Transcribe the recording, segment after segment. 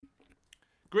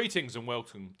Greetings and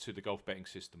welcome to the Golf Betting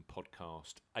System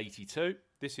podcast 82.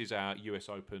 This is our US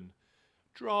Open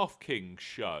DraftKings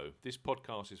show. This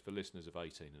podcast is for listeners of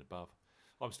 18 and above.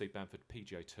 I'm Steve Bamford,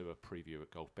 PGA Tour preview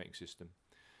at Golf Betting System.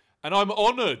 And I'm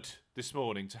honoured this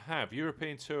morning to have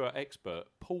European Tour expert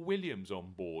Paul Williams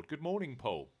on board. Good morning,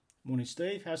 Paul. Morning,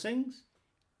 Steve. How's things?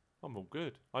 I'm all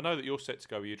good. I know that you're set to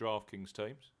go with your DraftKings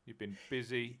teams. You've been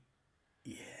busy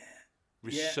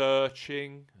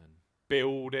researching and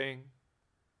building.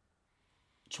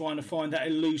 Trying to find that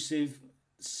elusive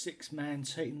six-man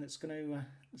team that's going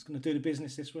to do the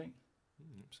business this week.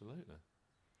 Absolutely.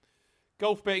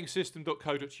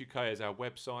 Golfbettingsystem.co.uk is our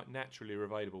website. Naturally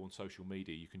available on social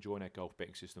media. You can join our Golf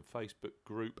Betting System Facebook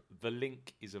group. The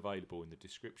link is available in the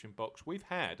description box. We've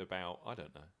had about,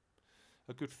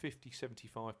 a good 50,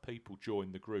 75 people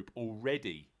join the group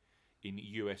already in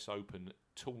US Open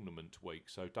tournament week.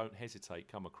 So don't hesitate,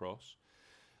 come across.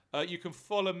 You can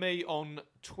follow me on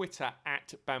Twitter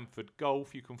at Bamford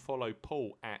Golf. You can follow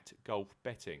Paul at Golf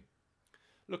Betting.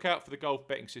 Look out for the Golf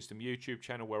Betting System YouTube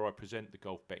channel where I present the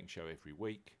Golf Betting Show every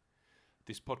week.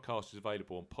 This podcast is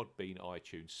available on Podbean,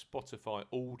 iTunes, Spotify,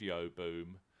 Audio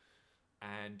Boom,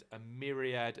 and a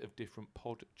myriad of different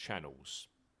pod channels.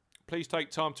 Please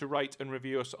take time to rate and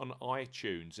review us on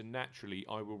iTunes, and naturally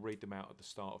I will read them out at the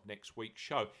start of next week's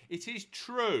show. It is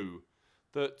true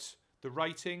that the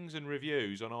ratings and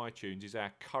reviews on iTunes is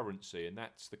our currency, and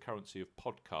that's the currency of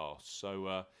podcasts.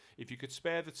 So if you could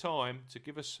spare the time to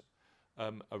give us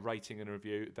a rating and a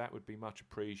review, that would be much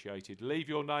appreciated. Leave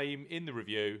your name in the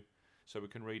review so we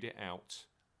can read it out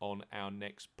on our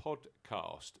next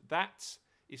podcast. That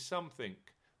is something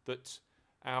that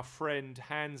our friend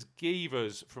Hans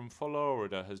Gievers from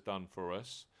Florida has done for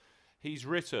us. He's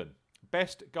written,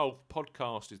 "Best Golf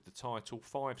Podcast" is the title,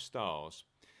 5 stars.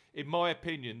 In my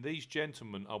opinion, these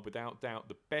gentlemen are without doubt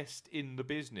the best in the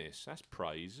business. That's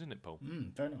praise, isn't it, Paul?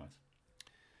 Very nice.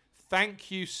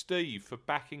 Thank you, Steve, for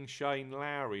backing Shane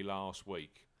Lowry last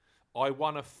week. I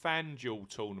won a FanDuel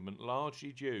tournament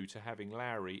largely due to having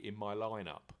Lowry in my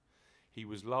lineup. He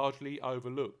was largely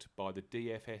overlooked by the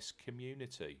DFS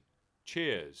community.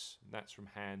 Cheers. And that's from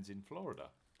Hans in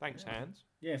Florida. Thanks, Hans.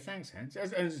 Yeah, thanks, Hans.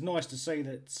 And it's nice to see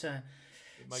that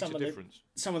It makes a difference.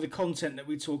 Some of the content that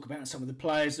we talk about, some of the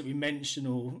players that we mention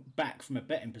or back from a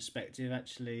betting perspective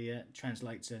actually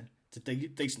translate to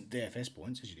decent DFS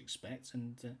points, as you'd expect,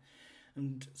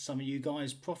 and some of you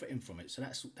guys profiting from it. So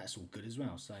that's all good as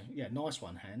well. So, yeah, nice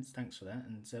one, Hans. Thanks for that.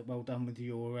 And well done with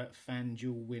your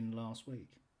FanDuel win last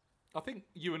week. I think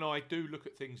you and I do look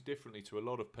at things differently to a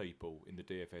lot of people in the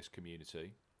DFS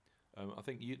community. I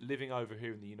think living over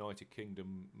here in the United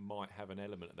Kingdom might have an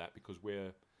element of that because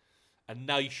we're a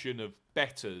nation of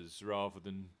bettors rather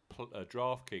than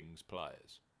DraftKings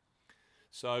players.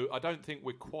 So I don't think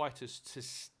we're quite as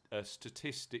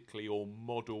statistically or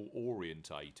model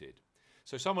orientated.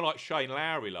 So someone like Shane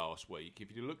Lowry last week,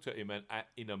 if you looked at him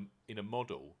in a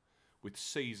model with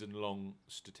season-long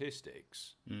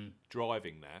statistics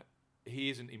driving that,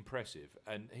 he isn't impressive,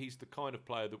 and he's the kind of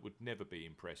player that would never be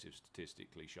impressive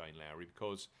statistically, Shane Lowry,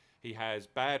 because he has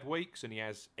bad weeks and he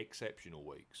has exceptional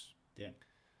weeks. Yeah.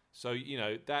 So,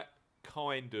 that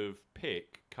kind of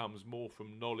pick comes more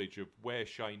from knowledge of where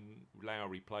Shane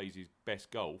Lowry plays his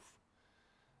best golf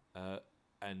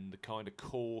and the kind of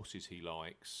courses he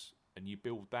likes, and you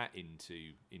build that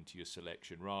into your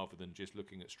selection rather than just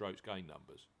looking at strokes gained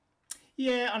numbers.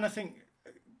 Yeah, and I think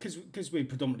because we're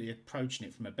predominantly approaching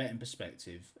it from a betting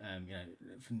perspective,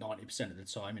 for 90% of the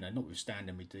time,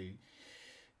 notwithstanding we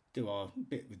do our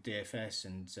bit with DFS,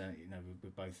 and we're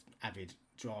both avid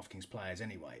DraftKings players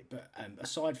anyway. But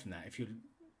aside from that, if you're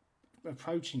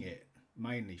approaching it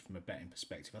mainly from a betting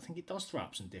perspective, I think it does throw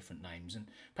up some different names, and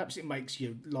perhaps it makes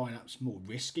your lineups more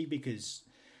risky because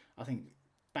I think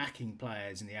backing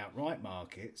players in the outright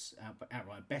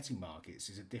betting markets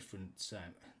is a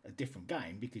different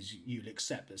game because you'll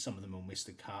accept that some of them will miss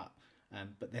the cut,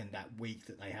 but then that week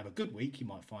that they have a good week, you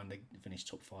might find they finish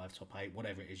top 5, top 8,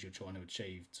 whatever it is you're trying to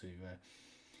achieve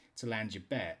to land your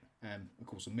bet. Of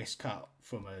course, a missed cut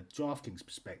from a DraftKings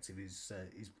perspective is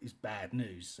bad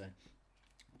news. So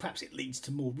perhaps it leads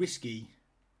to more risky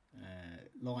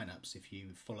lineups if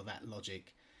you follow that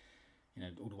logic.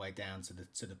 All the way down to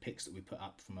the picks that we put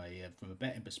up from a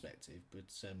betting perspective, but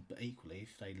equally,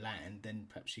 if they land, then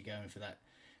perhaps you're going for that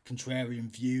contrarian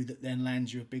view that then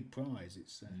lands you a big prize.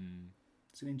 It's an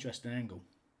interesting angle.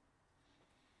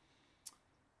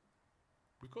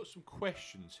 We've got some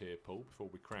questions here, Paul, before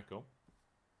we crack on.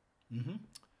 Mm-hmm.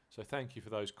 So thank you for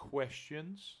those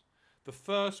questions. The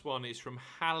first one is from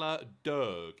Haller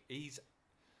Derg.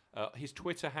 His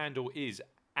Twitter handle is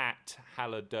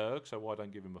 @HallerDerg, so why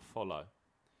don't give him a follow.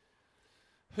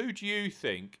 Who do you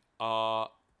think are?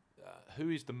 Who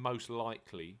is the most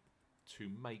likely to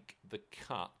make the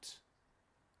cut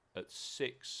at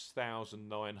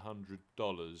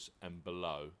 $6,900 and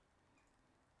below?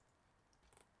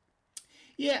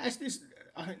 Yeah,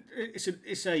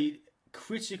 it's a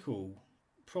critical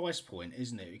price point,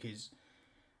 isn't it? Because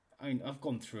I mean, I've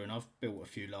gone through and I've built a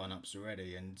few lineups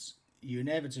already, and you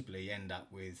inevitably end up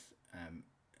with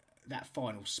that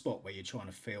final spot where you're trying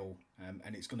to fill,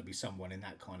 and it's going to be someone in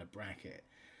that kind of bracket.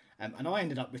 And I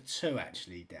ended up with two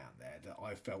actually down there that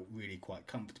I felt really quite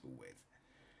comfortable with.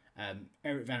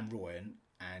 Eric Van Rooyen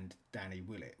and Danny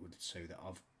Willett were the two that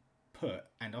I've put,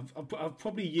 and I've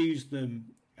probably used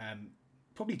them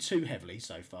probably too heavily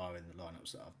so far in the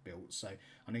lineups that I've built. So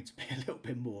I need to be a little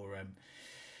bit more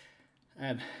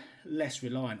less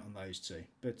reliant on those two.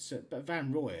 But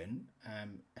Van Rooyen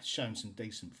has shown some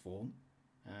decent form.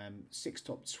 6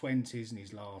 top 20s in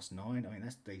his last 9. I mean,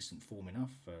 that's decent form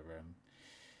enough for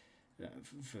a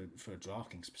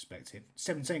DraftKings perspective.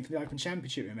 17th in the Open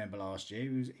Championship, remember last year?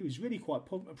 He was really quite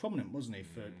prominent, wasn't he,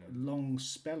 for a long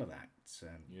spell of that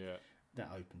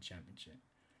Open Championship.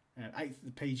 8th at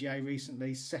the PGA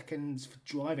recently, 2nd for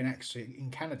driving actually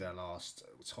in Canada last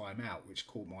time out, which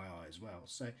caught my eye as well.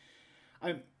 So,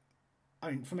 I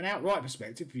mean, from an outright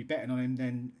perspective, if you're betting on him,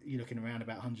 then you're looking around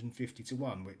about 150 to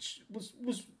 1, which was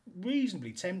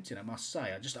reasonably tempting, I must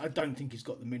say. I don't think he's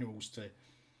got the minerals to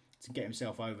get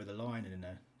himself over the line in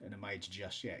a major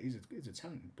just yet. He's a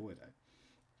talented boy though.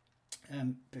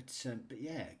 But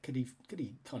yeah, could he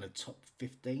kind of top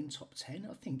 15, top 10?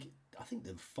 I think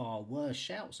there are far worse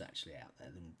shouts actually out there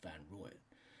than Van Rooyen.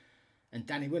 And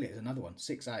Danny Willett is another one,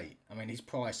 6'8". I mean, his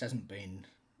price hasn't been.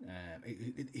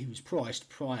 He was priced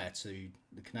prior to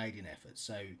the Canadian effort,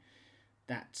 so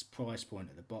that price point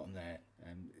at the bottom there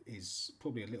is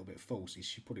probably a little bit false. He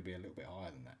should probably be a little bit higher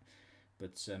than that.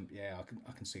 But yeah,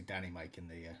 I can see Danny making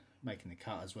the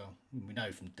cut as well. We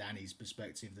know from Danny's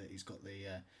perspective that he's got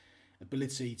the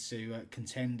ability to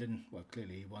contend, and well,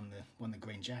 clearly he won the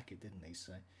green jacket, didn't he?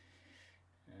 So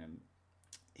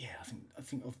yeah, I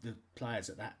think of the players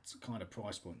at that kind of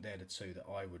price point, they're the two that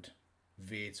I would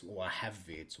veer to, or I have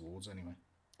veered towards anyway.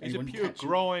 He's a pure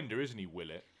grinder, isn't he,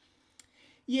 Willett?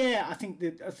 Yeah, I think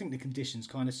the conditions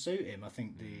kind of suit him. I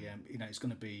think it's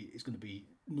going to be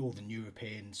Northern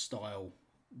European style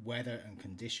weather and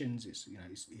conditions. It's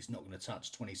not going to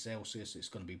touch 20 Celsius. It's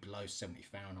going to be below 70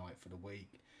 Fahrenheit for the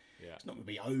week. Yeah. It's not going to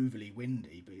be overly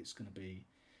windy, but it's going to be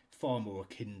far more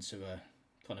akin to a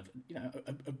kind of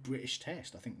a British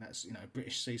test. I think that's a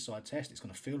British seaside test. It's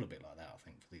going to feel a bit like that, I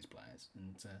think, for these players,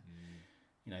 and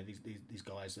these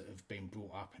guys that have been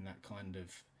brought up in that kind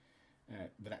of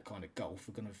with that kind of golf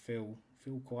are going to feel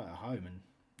quite at home. And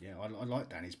yeah, I like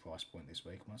Danny's price point this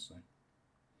week, I must say.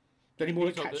 Any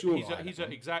more catch your eye? He's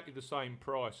at exactly the same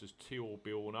price as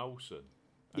Bjorn Olsen.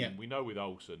 And we know with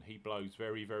Olsen, he blows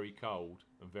very, very cold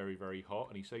and very, very hot,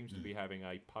 and he seems to be having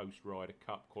a post-Ryder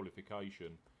Cup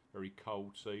qualification, very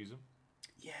cold season.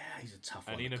 Yeah, he's a tough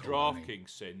one. And in a DraftKings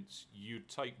sense, you'd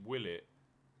take Willett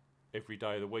every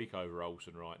day of the week over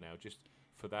Olsen right now, just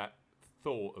for that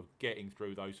thought of getting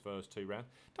through those first 2 rounds.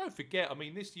 Don't forget, I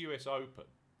mean, this US Open,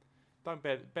 don't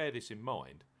bear this in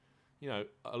mind, a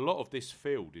lot of this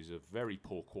field is of very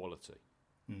poor quality.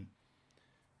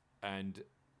 And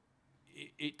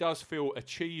it does feel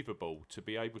achievable to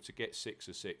be able to get 6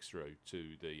 or 6 through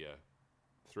to the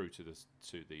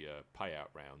payout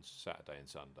rounds Saturday and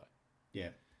Sunday. Yeah.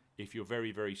 If you're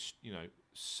very, very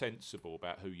sensible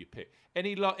about who you pick.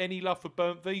 Any love for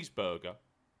Bernd Wiesberger?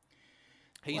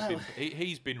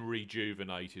 He's been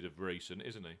rejuvenated of recent,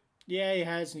 isn't he? Yeah, he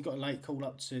has, and he got a late call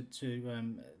up to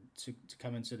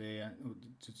come into the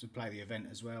to play the event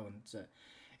as well, and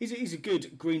he's a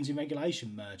good greens in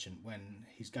regulation merchant when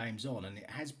his game's on, and it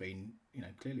has been,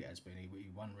 clearly it has been. He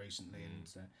won recently, and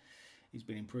he's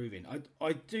been improving.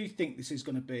 I do think this is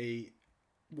going to be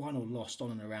won or lost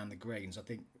on and around the greens. I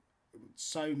think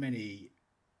so many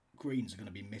greens are going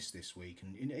to be missed this week,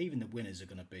 and even the winners are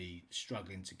going to be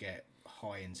struggling to get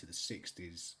high into the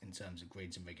 60s in terms of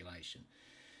greens in regulation.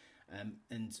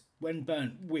 And when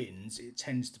Bernd wins, it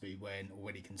tends to be when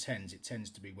he contends, it tends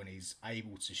to be when he's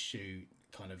able to shoot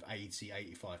kind of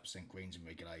 80-85% greens in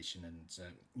regulation, and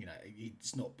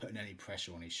he's not putting any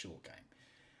pressure on his short game.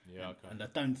 Yeah, okay. And I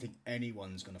don't think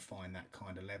anyone's going to find that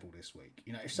kind of level this week.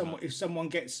 If someone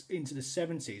gets into the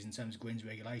 70s in terms of greens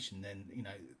regulation, then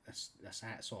that's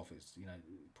hats off. It's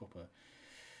proper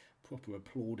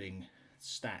applauding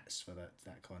stats for that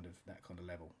kind of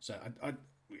level. So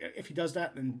if he does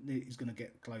that, then he's going to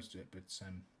get close to it. But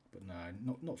no,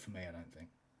 not for me. I don't think.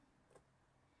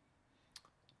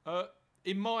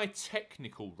 in my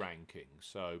technical ranking,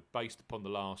 so based upon the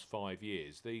last 5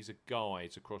 years, these are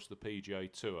guides across the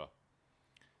PGA Tour,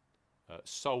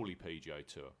 solely PGA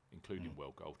Tour, including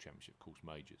World Golf Championship, of course,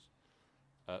 majors.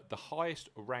 The highest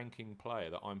ranking player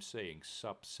that I'm seeing,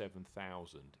 sub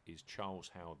 7,000, is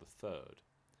Charles Howard III.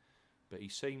 But he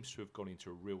seems to have gone into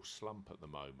a real slump at the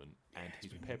moment, and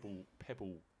his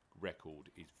pebble record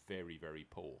is very, very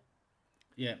poor.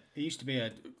 Yeah, he used to be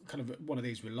a kind of one of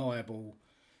these reliable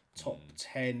top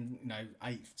 10,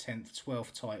 8th, 10th,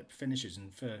 12th type finishers,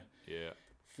 and for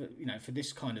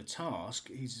this kind of task,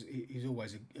 he's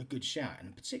always a good shout,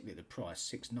 and particularly at the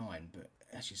price 6.9. But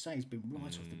as you say, he's been right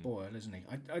off the boil, hasn't he?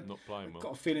 Not playing well.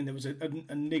 Got a feeling there was a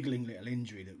niggling little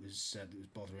injury that was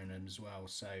bothering him as well.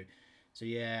 So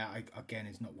yeah, again,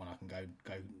 it's not one I can go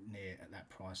near at that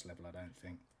price level, I don't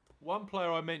think. One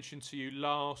player I mentioned to you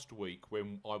last week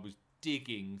when I was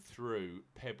digging through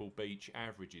Pebble Beach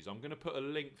averages. I'm going to put a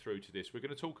link through to this. We're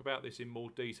going to talk about this in more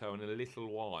detail in a little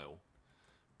while.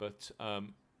 But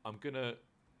I'm going to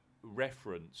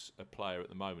reference a player at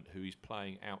the moment who is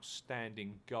playing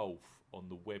outstanding golf on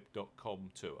the Web.com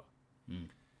tour.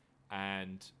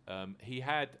 And he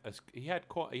had a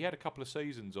couple of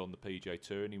seasons on the PGA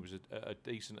Tour, and he was a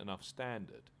decent enough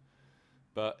standard.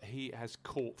 But he has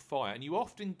caught fire, and you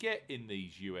often get in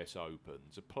these US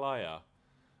Opens a player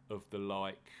of the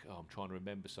like. I'm trying to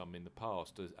remember some in the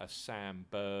past. A Sam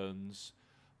Burns,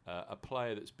 a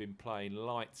player that's been playing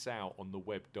lights out on the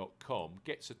Web.com,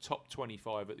 gets a top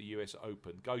 25 at the US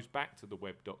Open, goes back to the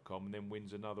Web.com, and then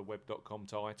wins another Web.com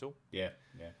title. Yeah.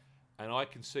 And I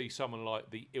can see someone like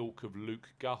the ilk of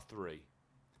Luke Guthrie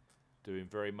doing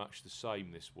very much the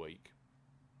same this week.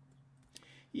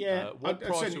 Yeah. What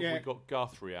price have we got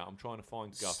Guthrie at? I'm trying to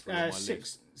find Guthrie on my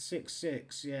list.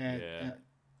 6.6, yeah.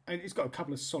 And he's got a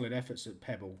couple of solid efforts at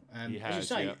Pebble. He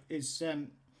has, as you say,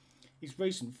 his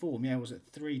recent form, was it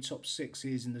 3 top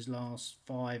 6s in his last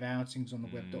 5 outings on the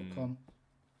Web.com.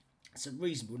 It's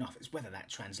reasonable enough. It's whether that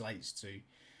translates to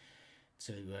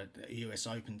a US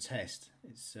Open test.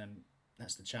 It's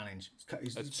that's the challenge.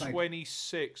 He's a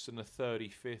 26th and a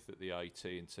 35th at the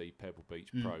AT&T Pebble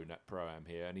Beach Pro-Am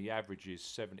here, and he averages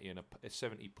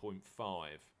 70.5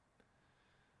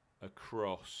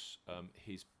 across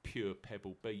his pure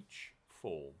Pebble Beach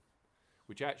form,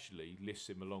 which actually lists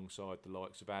him alongside the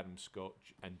likes of Adam Scott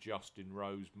and Justin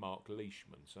Rose, Mark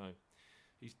Leishman. So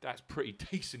that's pretty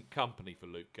decent company for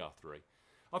Luke Guthrie.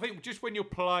 I think just when you're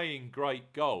playing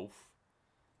great golf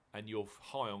and you're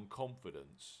high on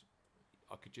confidence,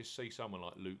 I could just see someone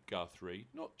like Luke Guthrie,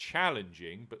 not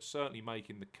challenging, but certainly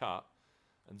making the cut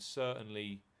and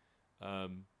certainly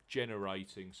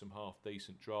generating some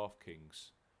half-decent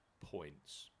DraftKings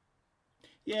points.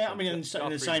 Yeah, I mean, in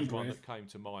the same one that came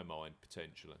to my mind,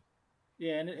 potentially.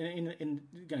 Yeah, and in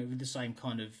with the same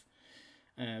kind of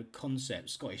concept,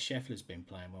 Scotty Scheffler's been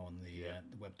playing well on the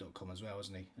Web.com as well,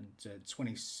 hasn't he? And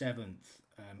 27th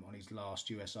on his last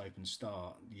US Open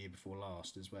start the year before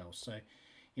last as well. So,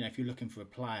 if you're looking for a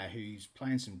player who's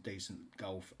playing some decent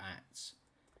golf at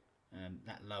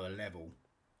that lower level,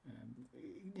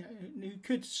 who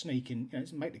could sneak in,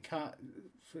 make the cut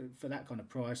for that kind of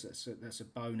price, that's a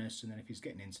bonus. And then if he's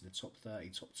getting into the top 30,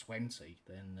 top 20,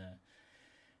 then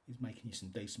he's making you some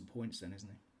decent points then, isn't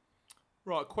he?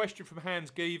 Right, question from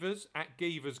Hans Gevers at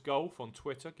Gevers Golf on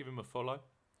Twitter. Give him a follow.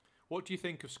 What do you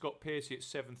think of Scott Piercy at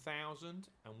 7,000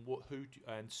 and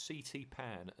CT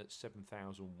Pan at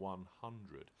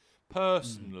 7,100?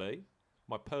 Personally,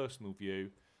 my personal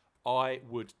view, I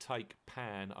would take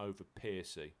Pan over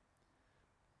Piercy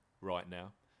right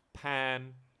now.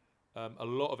 Pan, a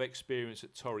lot of experience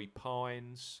at Torrey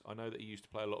Pines. I know that he used to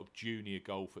play a lot of junior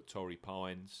golf at Torrey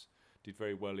Pines. Did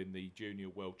very well in the Junior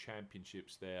World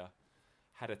Championships there.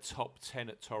 Had a top 10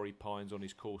 at Torrey Pines on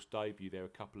his course debut there a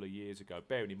couple of years ago.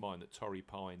 Bearing in mind that Torrey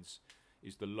Pines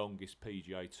is the longest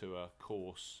PGA Tour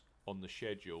course on the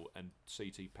schedule, and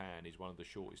CT Pan is one of the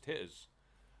shortest hitters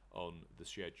on the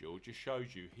schedule. It just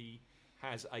shows you he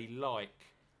has a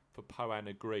like for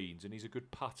Poana greens, and he's a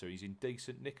good putter. He's in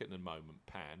decent nick at the moment,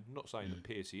 Pan. I'm not saying that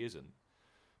Piercy isn't,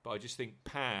 but I just think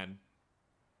Pan,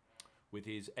 with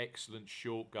his excellent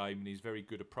short game and his very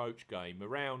good approach game,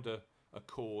 around a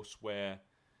course where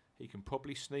he can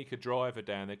probably sneak a driver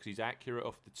down there because he's accurate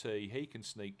off the tee. He can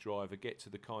sneak driver, get to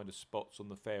the kind of spots on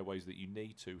the fairways that you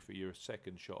need to for your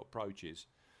second shot approaches.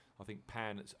 I think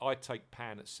I'd take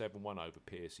Pan at 7-1 over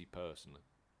Piercy personally.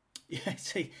 Yeah,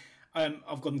 see,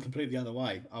 I've gone completely the other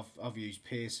way. I've used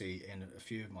Piercy in a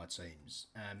few of my teams.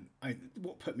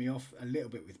 What put me off a little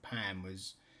bit with Pan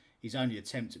was his only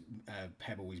attempt at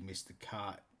Pebble. He's missed the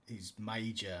cut. His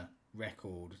major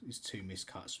record is 2 missed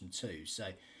cuts from 2. So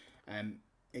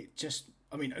it just,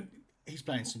 I mean, he's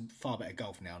playing some far better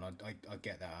golf now, and I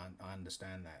get that. I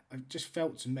understand that. I just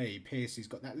felt to me, Piercy's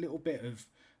got that little bit of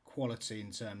quality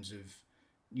in terms of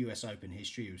US Open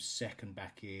history. He was second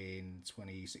back in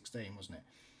 2016, wasn't it?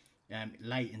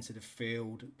 Late into the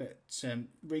field, but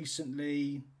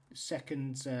recently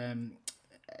second at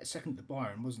the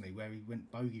Byron, wasn't he, where he went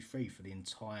bogey free for the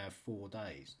entire 4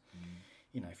 days.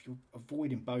 You know, if you're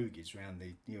avoiding bogeys around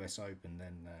the US Open,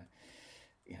 then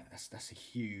that's a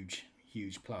huge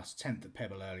plus. 10th at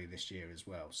Pebble earlier this year as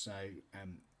well. So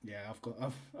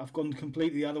I've gone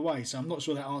completely the other way. So I'm not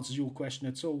sure that answers your question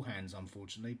at all, Hans,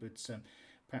 unfortunately, but.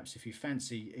 Perhaps if you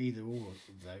fancy either or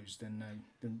of those, then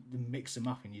mix them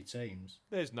up in your teams.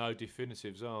 There's no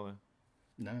definitives, are there?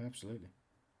 No, absolutely.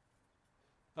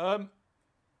 And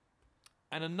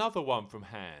another one from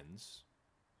Hans.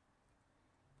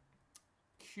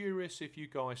 Curious if you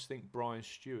guys think Brian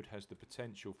Stewart has the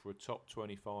potential for a top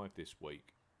 25 this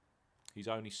week. He's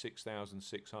only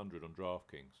 6,600 on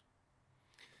DraftKings.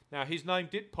 Now, his name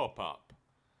did pop up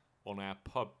on our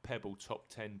Pebble top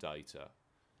 10 data.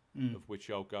 Of which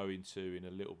I'll go into in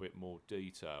a little bit more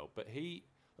detail. But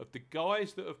of the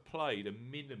guys that have played a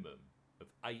minimum of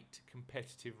 8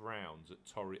 competitive rounds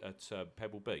at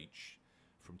Pebble Beach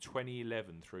from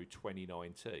 2011 through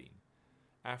 2019,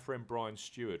 our friend Brian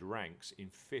Stewart ranks in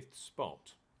 5th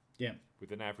spot. Yeah.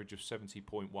 With an average of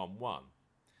 70.11.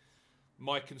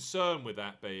 My concern with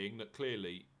that being that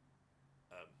clearly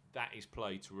that is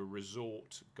played to a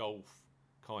resort golf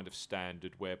kind of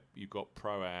standard where you've got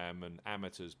pro-am and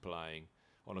amateurs playing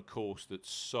on a course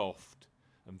that's soft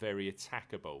and very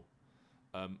attackable.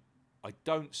 I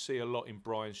don't see a lot in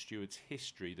Brian Stewart's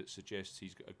history that suggests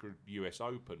he's a good US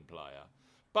Open player.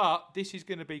 But this is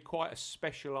going to be quite a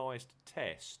specialised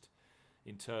test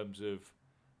in terms of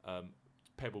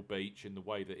Pebble Beach and the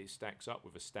way that it stacks up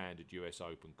with a standard US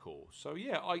Open course. So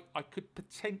yeah, I could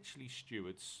potentially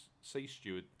see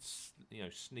Stewart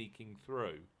sneaking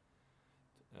through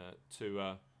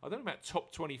I don't know about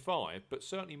top 25, but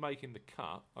certainly making the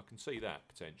cut. I can see that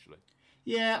potentially.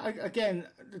 Yeah, again,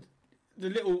 the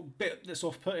little bit that's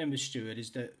off-putting with Stewart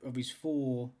is that of his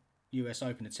 4 US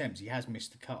Open attempts, he has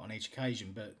missed the cut on each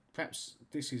occasion, but perhaps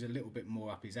this is a little bit more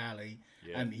up his alley.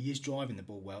 Yeah. He is driving the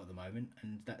ball well at the moment,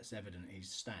 and that's evident in his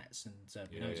stats, and he's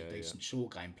a decent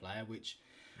short game player, which,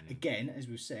 again, as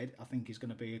we've said, I think is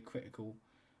going to be a critical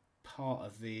part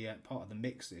of the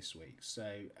mix this week.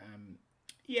 So,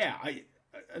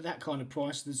 at that kind of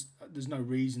price, there's no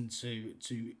reason to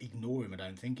ignore him. I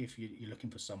don't think if you're looking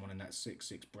for someone in that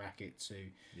 6-6 bracket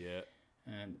to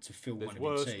fill one of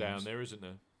your teams. There's worse down there, isn't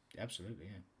there? Absolutely,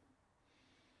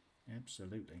 yeah.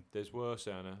 Absolutely. There's worse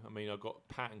down there. I mean, I've got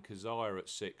Patton Kazire at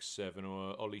 6-7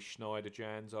 or Ollie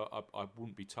Schneider-Jans. I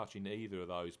wouldn't be touching either of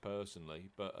those personally,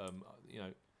 but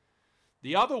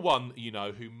the other one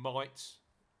who might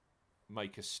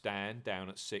make a stand down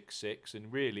at 6-6,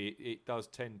 and really it does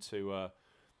tend to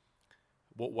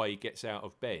what way he gets out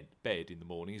of bed in the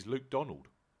morning is Luke Donald.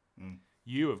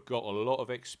 You have got a lot of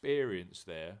experience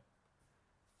there,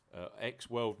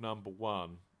 ex-world number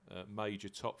 1, major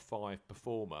top 5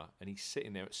 performer, and he's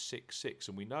sitting there at 6-6,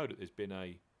 and we know that there's been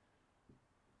a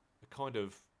kind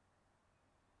of,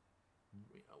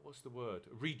 what's the word,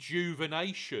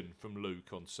 rejuvenation from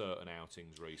Luke on certain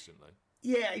outings recently.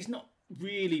 Yeah, he's not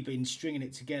really been stringing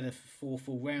it together for 4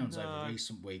 full rounds over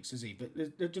recent weeks, has he? But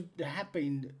there have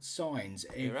been signs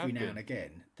every now and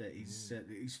again that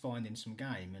he's finding some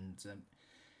game. And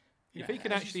if he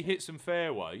can actually hit some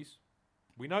fairways,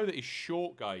 we know that his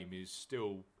short game is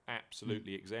still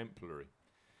absolutely exemplary.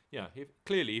 Yeah,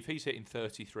 if he's hitting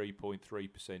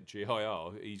 33.3%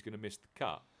 GIR, he's going to miss the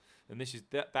cut, and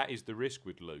that is the risk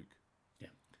with Luke. Yeah.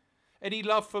 Any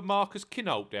love for Marcus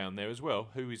Kinhult down there as well,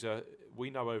 who is we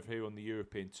know over here on the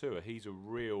European Tour, he's a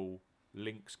real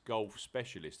links golf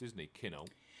specialist, isn't he, Kinhult?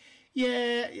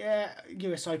 Yeah.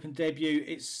 US Open debut.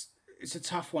 It's a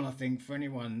tough one, I think, for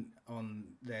anyone on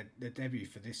their debut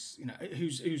for this.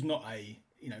 Who's not a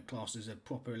classed as a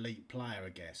proper elite player, I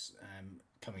guess,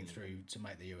 coming through to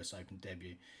make the US Open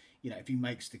debut. If he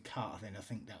makes the cut, then I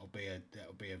think that'll be a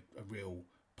real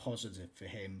positive for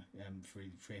him,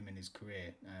 for him in his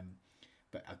career.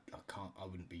 But I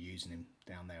wouldn't be using him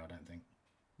down there, I don't think.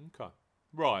 Okay.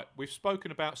 Right, we've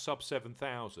spoken about sub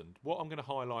 7,000. What I'm going to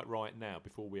highlight right now,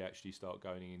 before we actually start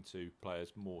going into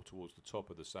players more towards the top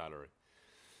of the salary.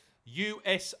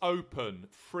 US Open,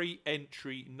 free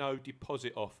entry, no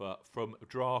deposit offer from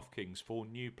DraftKings for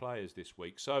new players this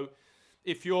week. So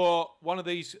if you're one of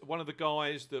the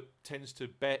guys that tends to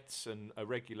bet and a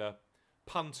regular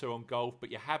punter on golf, but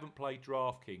you haven't played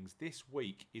DraftKings, this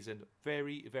week is a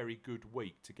very, very good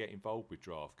week to get involved with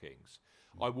DraftKings.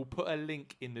 I will put a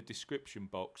link in the description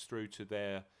box through to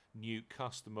their new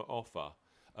customer offer.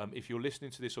 If you're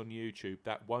listening to this on YouTube,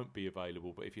 that won't be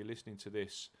available, but if you're listening to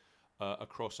this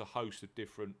across a host of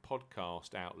different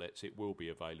podcast outlets, it will be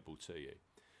available to you.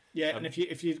 Yeah, and if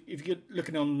you're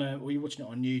looking on or you're watching it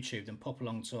on YouTube, then pop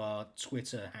along to our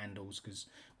Twitter handles, because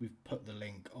we've put the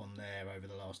link on there over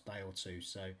the last day or two,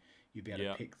 so you'll be able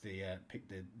to pick the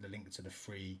link to the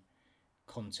free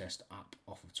contest up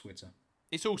off of Twitter.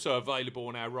 It's also available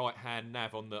on our right-hand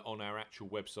nav on our actual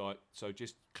website. So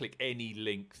just click any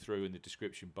link through in the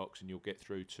description box, and you'll get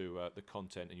through to the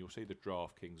content, and you'll see the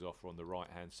DraftKings offer on the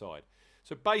right-hand side.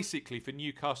 So basically, for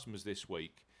new customers this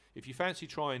week, if you fancy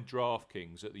trying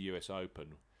DraftKings at the US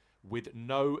Open with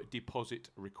no deposit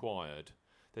required,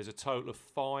 there's a total of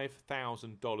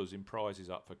 $5,000 in prizes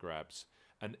up for grabs.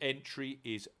 An entry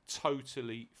is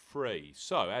totally free.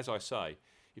 So, as I say,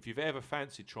 if you've ever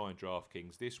fancied trying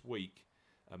DraftKings this week,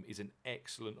 is an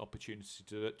excellent opportunity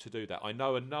to do that. I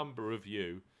know a number of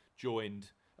you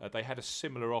joined. They had a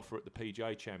similar offer at the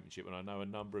PGA Championship, and I know a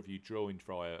number of you joined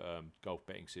via Golf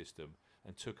Betting System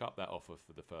and took up that offer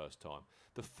for the first time.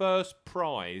 The first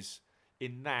prize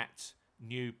in that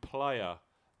new player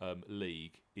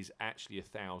league is actually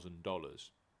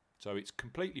 $1,000. So it's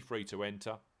completely free to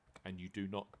enter, and you do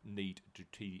not need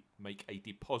to make a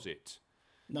deposit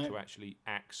to actually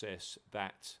access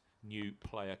that new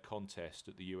player contest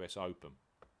at the US Open.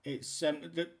 It's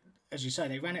as you say,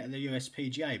 they ran it at the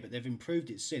USPGA, but they've improved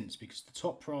it since, because the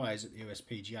top prize at the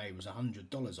USPGA was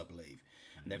 $100, I believe,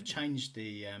 and they've changed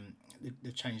the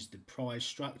prize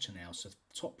structure now. So the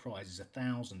top prize is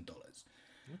 $1,000,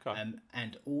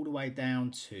 and all the way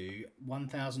down to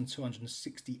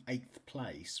 1,268th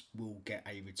place will get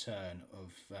a return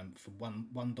of for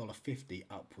 $1.50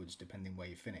 upwards, depending where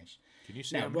you finish. Can you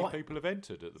see how many people have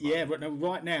entered at the moment? Yeah,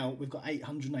 right now we've got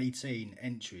 818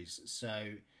 entries.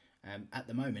 So at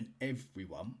the moment,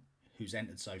 everyone who's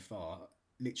entered so far,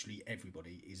 literally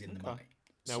everybody, is in the money.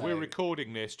 Now, we're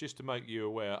recording this, just to make you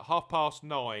aware, at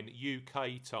 9:30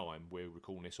 UK time. We're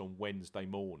recording this on Wednesday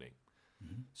morning.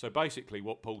 Mm-hmm. So basically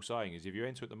what Paul's saying is, if you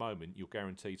enter at the moment, you're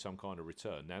guaranteed some kind of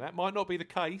return. Now, that might not be the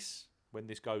case when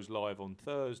this goes live on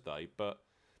Thursday, but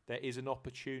there is an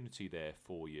opportunity there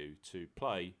for you to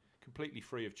play completely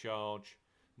free of charge,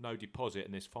 no deposit,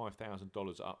 and there's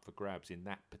 $5,000 up for grabs in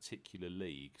that particular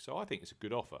league. So I think it's a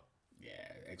good offer.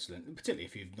 Yeah, excellent. Particularly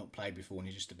if you've not played before and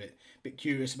you're just a bit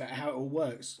curious about how it all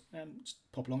works. Just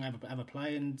pop along, have a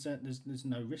play, and there's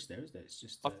no risk there, is there? It's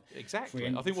just exactly.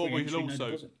 I think what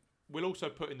we'll also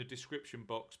put in the description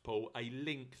box, Paul, a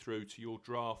link through to your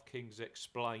DraftKings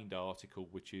Explained article,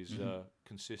 which is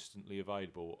consistently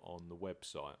available on the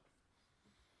website.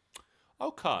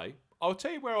 Okay, I'll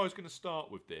tell you where I was going to start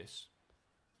with this.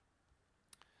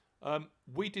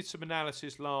 We did some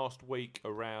analysis last week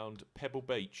around Pebble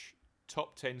Beach,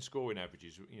 top 10 scoring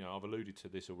averages. You know, I've alluded to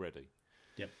this already.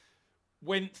 Yep.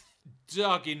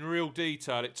 Dug in real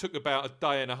detail. It took about a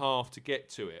day and a half to get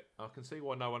to it. I can see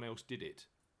why no one else did it.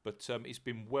 But it's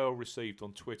been well received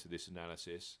on Twitter, this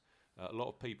analysis. A lot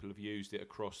of people have used it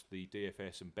across the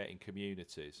DFS and betting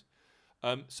communities.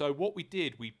 So what we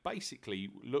did, we basically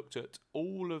looked at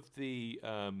all of the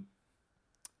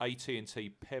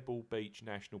AT&T Pebble Beach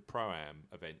National Pro-Am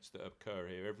events that occur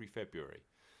here every February.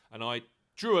 And I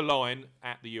drew a line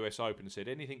at the US Open and said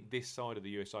anything this side of the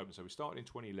US Open. So we started in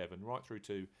 2011 right through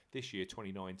to this year,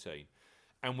 2019.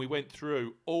 And we went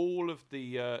through all of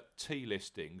the tee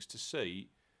listings to see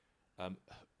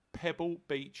Pebble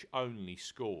Beach only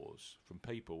scores from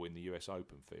people in the US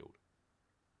Open field.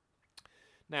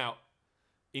 Now,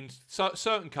 in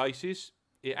certain cases,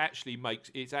 it's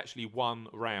actually one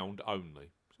round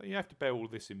only. So you have to bear all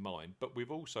this in mind. But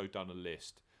we've also done a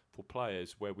list for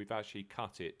players where we've actually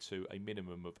cut it to a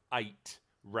minimum of 8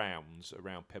 rounds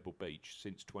around Pebble Beach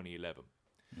since 2011.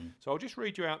 So I'll just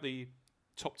read you out the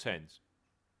top 10s.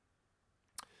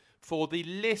 For the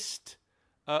list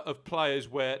of players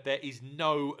where there is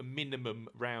no minimum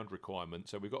round requirement,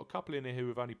 so we've got a couple in here who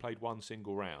have only played one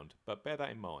single round, but bear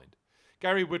that in mind.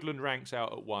 Gary Woodland ranks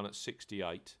out at 1 at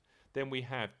 68. Then we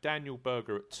have Daniel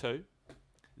Berger at 2.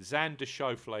 Xander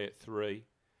Schauffele at 3.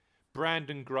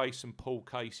 Brandon Grace and Paul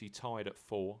Casey tied at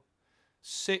 4.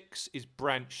 6 is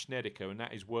Brandt Snedeker, and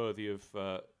that is worthy of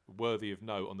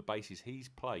note on the basis he's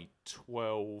played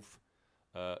 12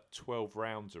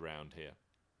 rounds around here.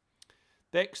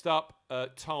 Next up,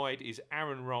 tied is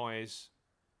Aaron Rise,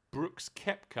 Brooks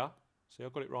Koepka, see I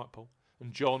got it right, Paul,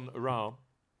 and John Rahm.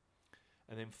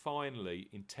 And then finally,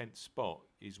 in 10th spot,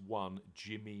 is one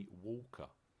Jimmy Walker.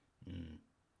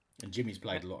 And Jimmy's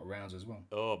played a lot of rounds as well.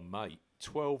 Oh, mate,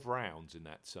 12 rounds in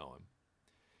that time.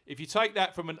 If you take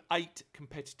that from an 8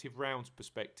 competitive rounds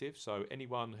perspective, so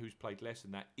anyone who's played less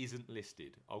than that isn't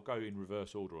listed. I'll go in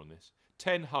reverse order on this.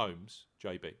 10 Holmes,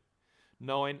 JB.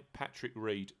 9 Patrick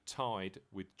Reed, tied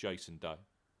with Jason Day.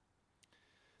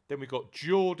 Then we've got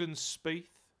Jordan Spieth,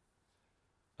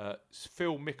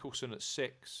 Phil Mickelson at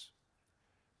 6,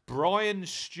 Brian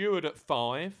Stewart at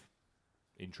 5.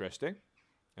 Interesting,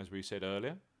 as we said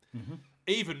earlier. Mm-hmm.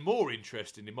 Even more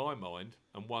interesting in my mind,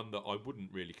 and one that I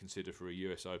wouldn't really consider for a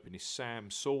US Open, is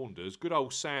Sam Saunders. Good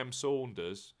old Sam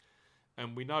Saunders.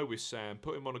 And we know with Sam,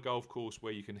 put him on a golf course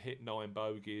where you can hit 9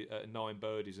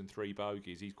 birdies and 3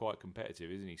 bogeys. He's quite competitive,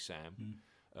 isn't he, Sam?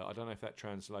 I don't know if that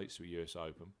translates to a US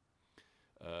Open.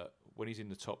 When he's in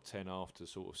the top 10 after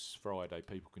sort of Friday,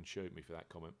 people can shoot me for that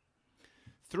comment.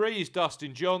 3 is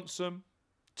Dustin Johnson.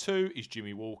 2 is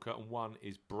Jimmy Walker. And 1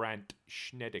 is Brandt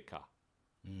Snedeker.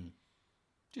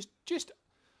 Just,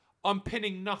 I'm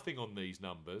pinning nothing on these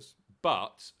numbers,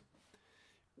 but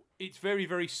it's very,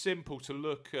 very simple to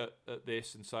look at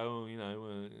this and say, oh, you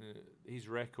know, his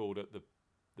record at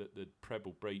the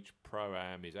Pebble Beach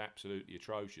Pro-Am is absolutely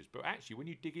atrocious. But actually, when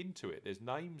you dig into it, there's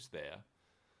names there,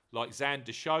 like Xander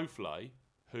Schauffele,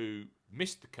 who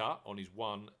missed the cut on his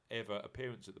one ever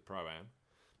appearance at the Pro-Am,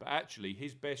 but actually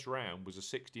his best round was a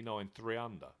 69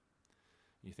 3-under.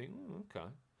 You think, okay.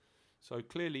 So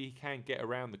clearly he can get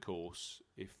around the course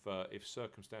if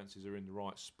circumstances are in the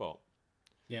right spot.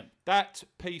 Yeah. That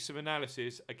piece of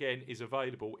analysis, again, is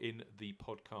available in the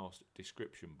podcast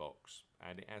description box,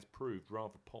 and it has proved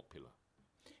rather popular.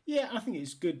 Yeah, I think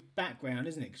it's good background,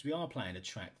 isn't it? Because we are playing a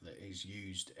track that is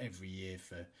used every year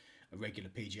for a regular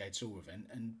PGA Tour event,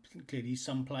 and clearly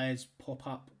some players pop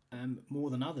up more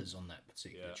than others on that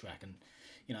particular track. And,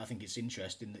 you know, I think it's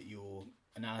interesting that your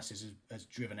analysis has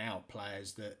driven out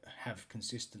players that have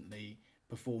consistently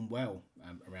performed well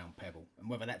around Pebble, and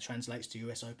whether that translates to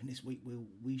US Open this week,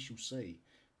 we shall see.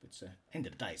 But end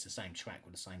of the day, it's the same track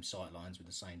with the same sight lines with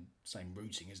the same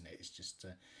routing, isn't it? It's just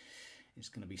it's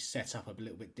going to be set up a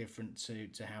little bit different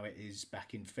to how it is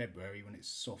back in February when it's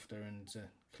softer and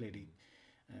clearly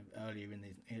earlier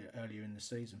in the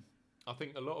season. I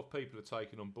think a lot of people are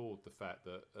taking on board the fact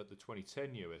that at the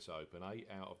 2010 US Open, 8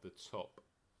 out of the top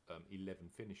 11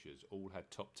 finishers all had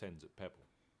top 10s at Pebble.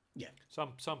 Yeah.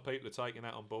 Some people are taking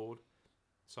that on board.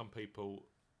 Some people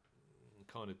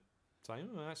kind of saying,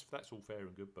 "Oh, that's all fair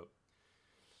and good," but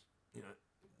you know,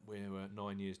 we're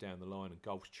 9 years down the line and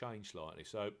golf's changed slightly.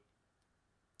 So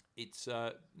it's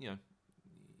you know,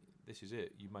 this is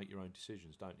it. You make your own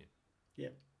decisions, don't you? Yeah.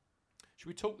 Should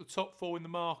we talk the top 4 in the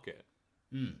market?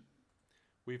 Mm.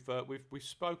 We've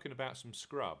spoken about some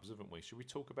scrubs, haven't we? Should we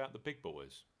talk about the big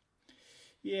boys?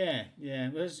 Yeah.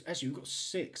 Well, actually, we've got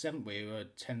 6, haven't we? Who are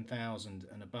 10,000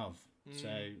 and above.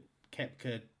 So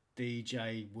Koepka,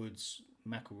 DJ, Woods,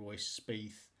 McIlroy,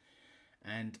 Spieth,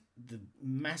 and the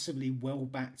massively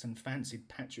well-backed and fancied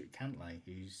Patrick Cantlay,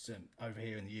 who's over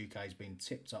here in the UK has been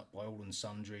tipped up by all and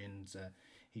sundry, and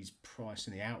his price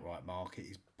in the outright market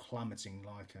is plummeting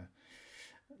like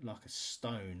a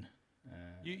stone.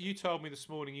 You told me this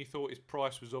morning you thought his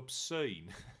price was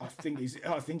obscene. I think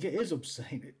it is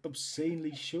obscene,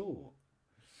 obscenely short.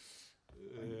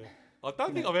 I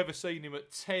don't think I've ever seen him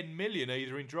at 10 million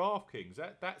either in DraftKings.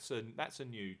 That's a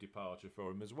new departure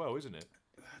for him as well, isn't it?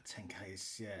 10k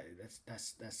is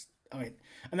that's. I mean,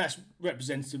 and that's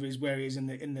representative of where he is in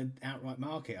the outright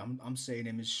market. I'm seeing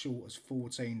him as short as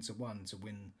 14 to 1 to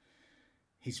win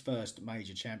his first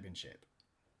major championship.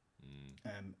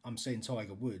 I'm seeing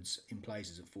Tiger Woods in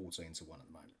places at 14 to 1 at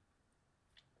the moment.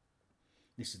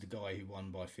 This is the guy who won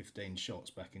by 15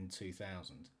 shots back in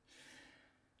 2000.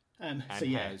 And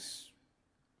has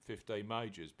 15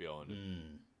 majors behind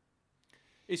him.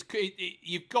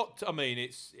 You've got to, I mean,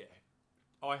 it's... Yeah.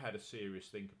 I had a serious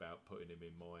think about putting him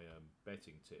in my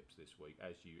betting tips this week,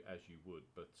 as you would,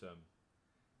 but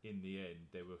in the end,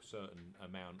 there were a certain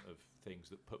amount of things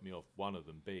that put me off, one of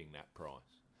them being that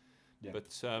price. Yeah.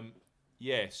 But...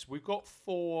 yes, we've got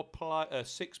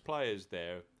 6 players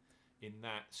there in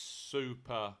that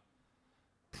super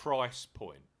price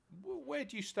point. Where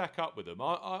do you stack up with them?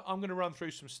 I'm going to run through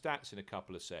some stats in a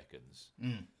couple of seconds,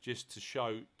 just to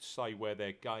say where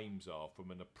their games are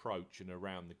from an approach and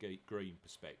around the green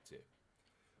perspective.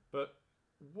 But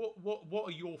what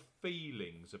are your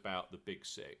feelings about the Big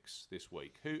 6 this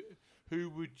week? Who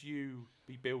would you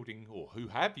be building, or who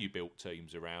have you built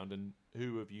teams around, and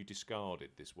who have you discarded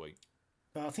this week?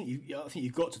 I think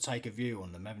you've got to take a view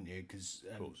on them, haven't you? Because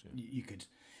you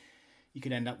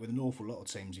could end up with an awful lot of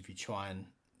teams if you try and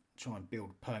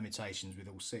build permutations with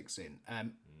all 6 in.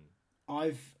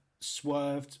 I've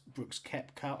swerved Brooks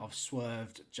Koepka. I've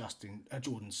swerved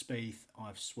Jordan Spieth.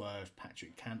 I've swerved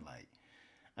Patrick Cantlay.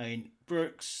 I mean,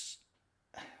 Brooks,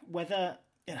 whether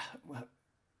well,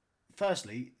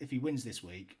 firstly, if he wins this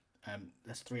week,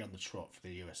 that's 3 on the trot for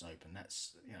the US Open.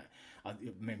 That's I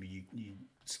remember you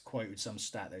quoted some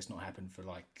stat that it's not happened for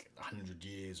like 100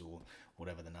 years or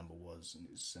whatever the number was, and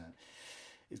it's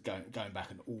going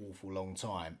back an awful long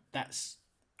time. That's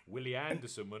Willie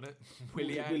Anderson, wasn't it?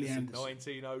 Willie Anderson,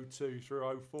 1902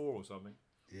 through 04 or something.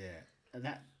 Yeah, and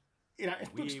that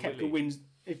if Brooks Koepka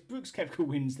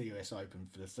wins the US Open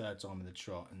for the 3rd time in the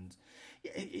trot, and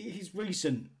his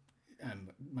recent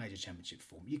major championship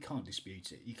form, you can't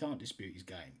dispute it. You can't dispute his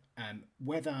game.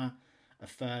 Whether a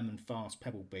firm and fast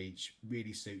Pebble Beach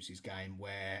really suits his game,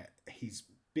 where his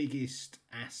biggest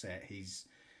asset, his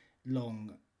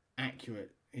long,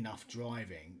 accurate enough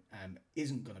driving,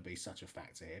 isn't going to be such a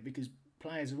factor here, because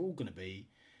players are all going to be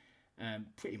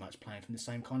pretty much playing from the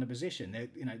same kind of position. They're,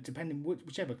 depending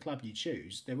whichever club you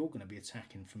choose, they're all going to be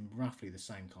attacking from roughly the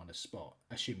same kind of spot,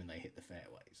 assuming they hit the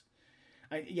fairways.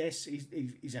 Yes,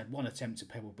 he's had one attempt at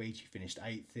Pebble Beach. He finished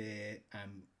 8th there.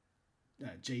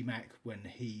 GMAC, when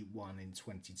he won in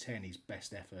 2010, his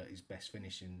best effort, his best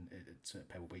finish at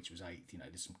Pebble Beach was 8th.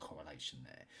 There's some correlation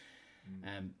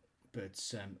there. But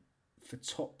for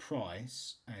top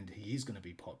price, and he is going to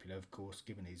be popular, of course,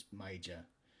 given his major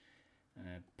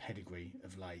pedigree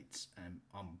of late.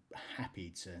 I'm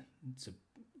happy to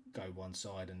go one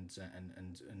side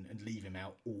and leave him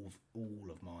out all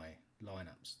of my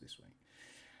lineups this week.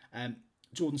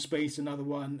 Jordan Spieth, another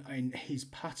one. I mean, his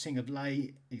putting of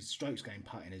late, his strokes gained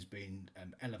putting has been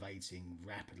elevating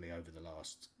rapidly over the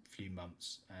last few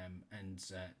months, and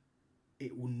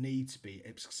it will need to be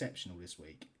exceptional this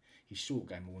week. His short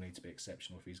game will need to be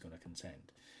exceptional if he's going to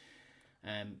contend.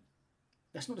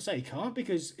 That's not to say he can't,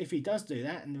 because if he does do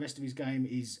that and the rest of his game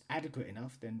is adequate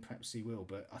enough, then perhaps he will.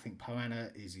 But I think Poa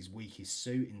annua is his weakest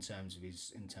suit in terms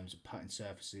of putting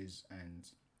surfaces, and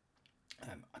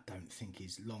I don't think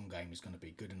his long game is going to be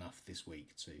good enough this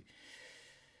week to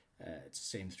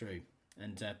see him through.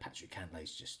 And Patrick Cantlay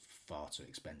is just far too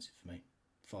expensive for me.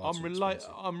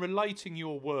 I'm relating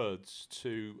your words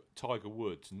to Tiger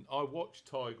Woods, and I watched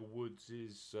Tiger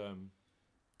Woods'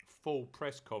 full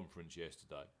press conference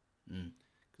yesterday,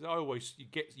 because I always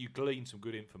you glean some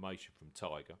good information from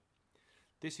Tiger.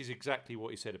 This is exactly what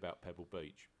he said about Pebble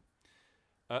Beach.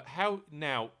 How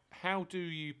do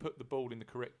you put the ball in the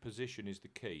correct position is the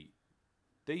key.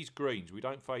 These greens, we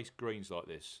don't face greens like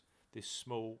this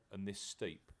small and this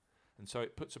steep. And so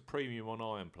it puts a premium on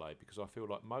iron play, because I feel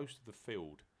like most of the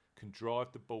field can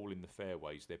drive the ball in the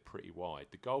fairways. They're pretty wide.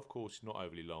 The golf course is not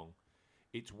overly long.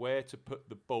 It's where to put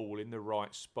the ball in the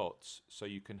right spots so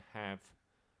you can have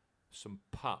some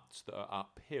putts that are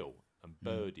uphill and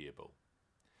birdieable.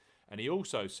 And he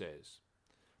also says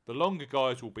the longer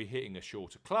guys will be hitting a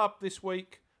shorter club this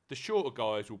week. The shorter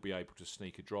guys will be able to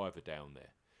sneak a driver down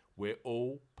there. We're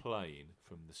all playing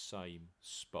from the same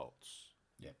spots.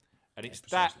 Yeah. And it's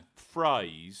that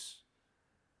phrase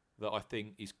that I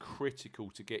think is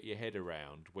critical to get your head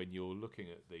around when you're looking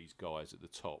at these guys at the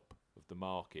top of the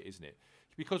market, isn't it?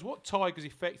 Because what Tiger's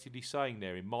effectively saying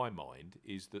there, in my mind,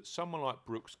 is that someone like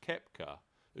Brooks Koepka,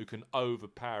 who can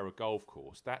overpower a golf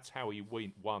course, that's how he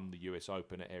won the US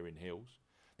Open at Erin Hills.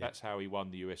 That's how he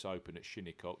won the US Open at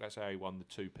Shinnecock. That's how he won the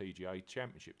 2 PGA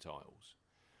Championship titles.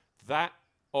 That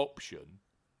option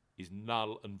is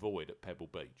null and void at Pebble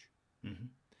Beach. Mm-hmm.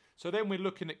 So then we're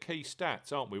looking at key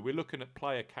stats, aren't we? We're looking at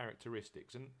player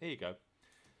characteristics. And here you go.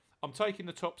 I'm taking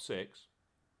the top 6.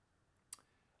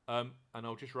 And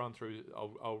I'll just run through.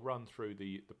 I'll run through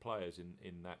the players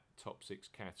in that top 6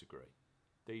 category.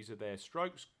 These are their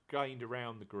strokes gained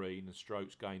around the green and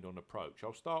strokes gained on approach.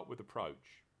 I'll start with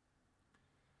approach.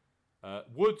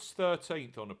 Woods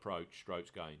 13th on approach, strokes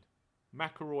gained.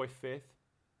 McIlroy 5th.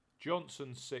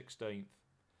 Johnson 16th.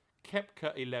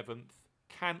 Koepka 11th.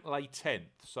 Cantlay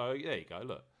 10th. So there you go.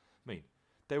 Look, I mean,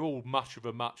 they're all much of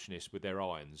a muchness with their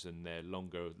irons and their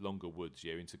longer woods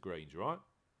here into greens, right?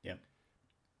 Yeah.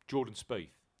 Jordan Spieth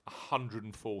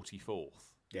 144th.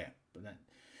 Yeah, but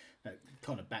that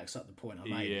kind of backs up the point I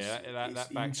made. Yeah,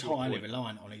 that backs entirely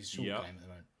reliant on his short game at the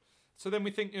moment. So then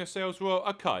we think to ourselves, well,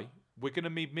 okay, we're going to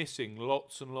be missing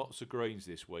lots and lots of greens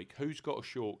this week. Who's got a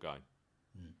short game?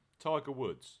 Tiger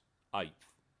Woods 8th.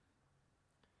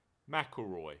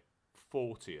 McIlroy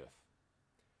 40th.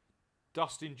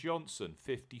 Dustin Johnson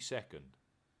 52nd.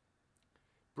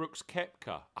 Brooks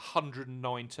Koepka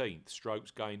 119th,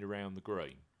 strokes gained around the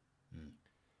green.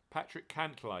 Patrick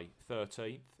Cantlay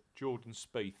 13th. Jordan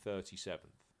Spieth 37th.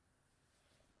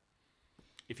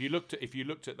 If you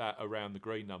looked at that around the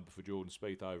green number for Jordan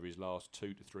Spieth over his last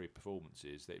 2 to 3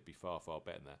 performances, that'd be far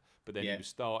better than that. But then he was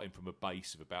starting from a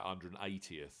base of about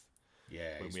 180th.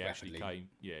 Yeah, when we actually came.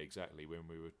 Yeah, exactly.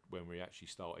 When we actually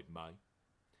started May,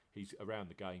 he's around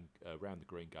the green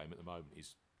game at the moment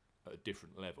is at a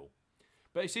different level.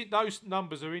 But those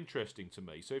numbers are interesting to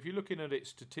me. So if you're looking at it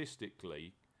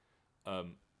statistically,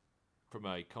 from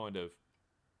a kind of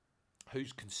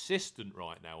who's consistent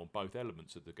right now on both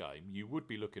elements of the game, you would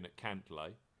be looking at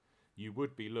Cantlay, you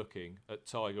would be looking at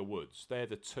Tiger Woods. They're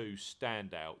the two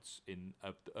standouts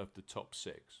of the top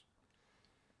 6.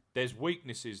 There's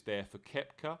weaknesses there for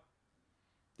Koepka.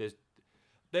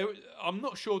 I'm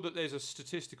not sure that there's a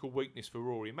statistical weakness for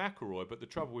Rory McIlroy, but the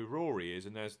trouble with Rory is,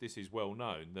 and as this is well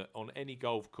known, that on any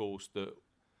golf course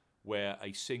where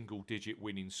a single-digit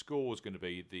winning score is going to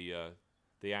be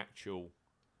the actual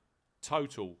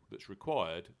total that's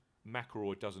required,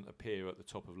 McIlroy doesn't appear at the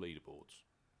top of leaderboards.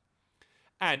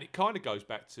 And it kind of goes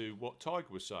back to what Tiger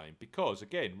was saying, because,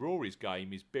 again, Rory's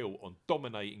game is built on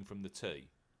dominating from the tee.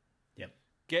 Yep.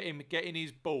 Getting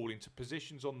his ball into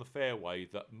positions on the fairway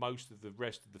that most of the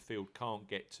rest of the field can't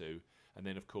get to, and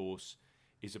then, of course,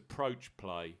 his approach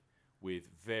play with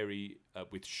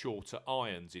with shorter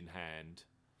irons in hand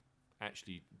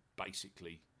actually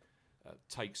basically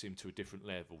takes him to a different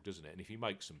level, doesn't it? And if he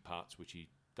makes some putts, which he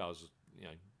does,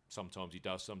 sometimes he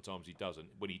does, sometimes he doesn't.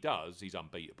 When he does, he's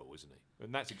unbeatable, isn't he?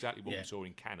 And that's exactly what we saw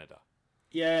in Canada.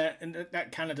 Yeah, and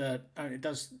that Canada, it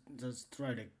does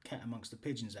throw the cat amongst the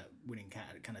pigeons, that winning cat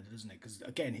at Canada, doesn't it? Because,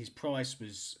 again, his price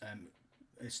was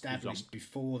established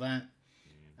before that.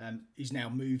 He's now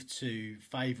moved to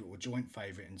favourite or joint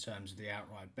favourite in terms of the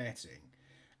outright betting.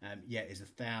 Yet is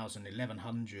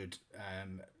 1,100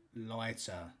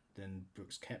 lighter than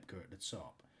Brooks Koepka at the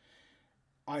top.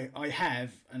 I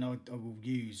have, and I will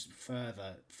use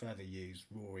further use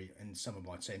Rory in some of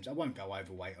my teams. I won't go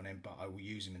overweight on him, but I will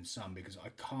use him in some because I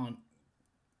can't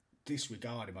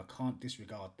disregard him. I can't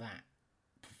disregard that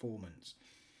performance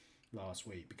last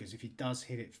week, because if he does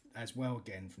hit it as well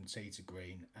again from tee to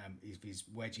green, if his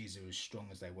wedges are as strong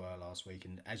as they were last week,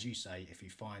 and as you say, if he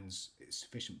finds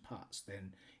sufficient putts,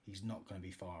 then he's not going to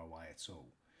be far away at all.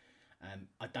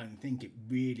 I don't think it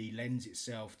really lends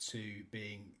itself to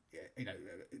being,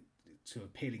 to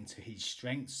appealing to his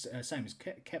strengths. Same as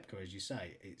Koepka, as you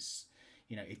say,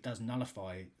 it does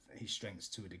nullify his strengths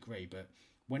to a degree. But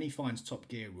when he finds top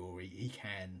gear, Rory, he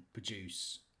can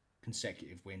produce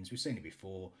consecutive wins. We've seen it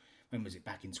before. When was it?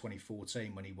 Back in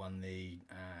 2014 when he won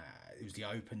it was the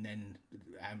Open, then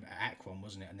Akron,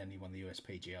 wasn't it? And then he won the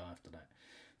USPGA after that.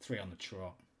 3 on the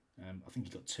trot. I think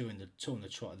he got two on the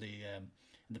trot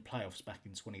in the playoffs back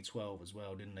in 2012 as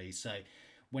well, didn't he? So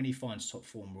when he finds top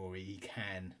form, Rory, he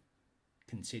can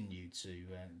continue to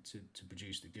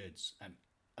produce the goods.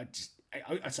 I'd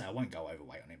say I won't go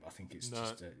overweight on him. I think it's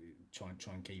just try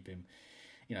and keep him,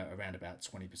 around about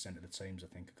 20% of the teams. I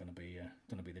think are going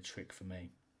to be the trick for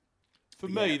me. For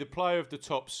me, the player of the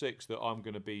top 6 that I'm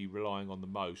going to be relying on the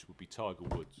most would be Tiger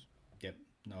Woods. Yep,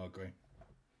 no, I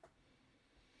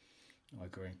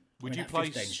agree. Would you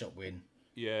place 15-shot win?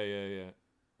 Yeah.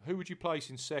 Who would you place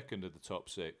in second of the top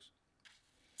 6?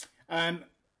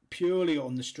 Purely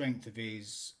on the strength of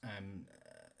his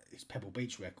Pebble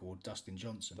Beach record, Dustin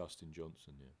Johnson.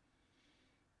 Yeah.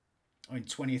 I mean,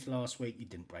 20th last week. He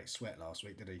didn't break sweat last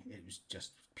week, did he? It was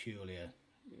just purely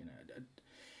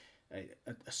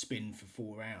a spin for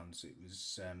 4 rounds. It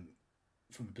was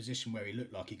from a position where he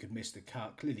looked like he could miss the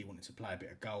cut. Clearly wanted to play a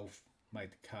bit of golf,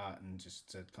 made the cut, and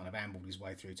just kind of ambled his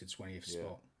way through to 20th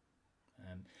spot.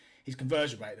 His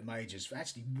conversion rate at the majors for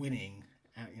actually winning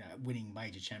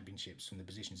major championships from the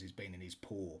positions he's been in is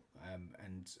poor.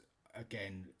 And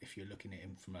again, if you're looking at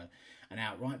him from an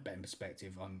outright betting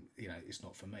perspective, it's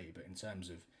not for me. But in terms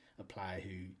of a player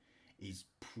who is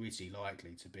pretty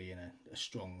likely to be in a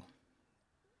strong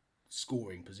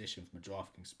scoring position from a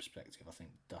DraftKings perspective, I think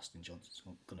Dustin Johnson's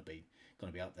going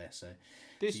to be up there. So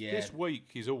this week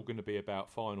is all going to be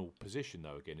about final position,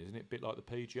 though. Again, isn't it? A bit like the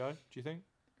PGA, do you think?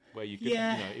 Where you could,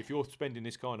 if you're spending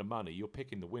this kind of money, you're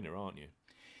picking the winner, aren't you?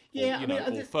 Yeah,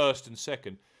 or first and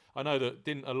second. I know that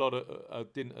didn't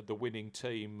the winning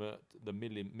team, the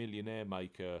millionaire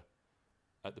maker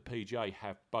at the PGA,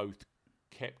 have both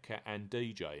Koepka and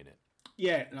DJ in it?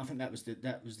 Yeah, and I think that was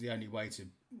the only way to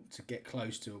get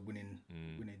close to a winning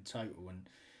total. And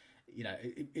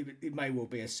it may well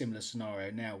be a similar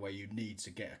scenario now where you need to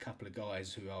get a couple of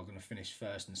guys who are going to finish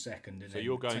first and second. And so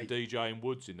you're going DJ and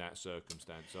Woods in that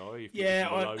circumstance, are you?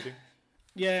 I've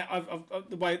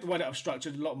the way that I've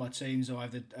structured a lot of my teams are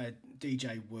either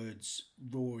DJ Woods,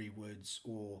 Rory Woods,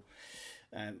 or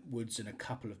Woods and a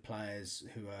couple of players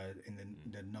who are in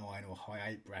the 9 or high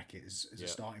 8 bracket as a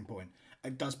starting point.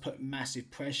 It does put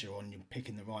massive pressure on you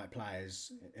picking the right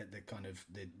players at the kind of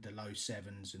the low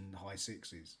 7s and high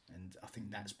 6s, and I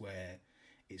think that's where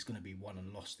it's going to be won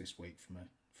and lost this week from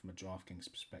a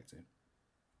DraftKings perspective.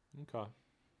 Okay.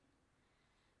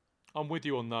 I'm with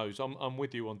you on those. I'm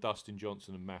with you on Dustin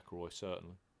Johnson and McIlroy,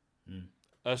 certainly.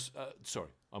 Sorry,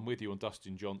 I'm with you on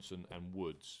Dustin Johnson and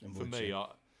Woods.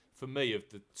 For me, of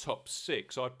the top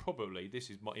 6, I'd probably, this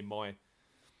is in my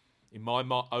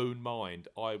own mind,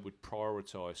 I would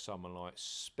prioritise someone like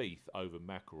Spieth over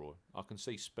McIlroy. I can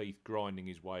see Spieth grinding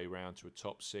his way around to a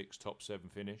top 6, top 7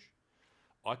 finish.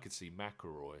 I could see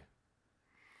McIlroy.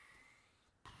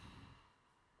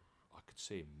 I could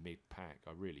see him mid-pack.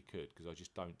 I really could, because I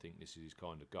just don't think this is his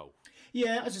kind of golf.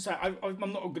 Yeah, as I say, I'm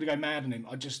not going to go mad on him.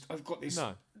 I've got this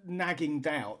nagging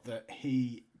doubt that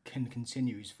he can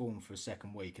continue his form for a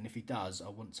second week, and if he does, I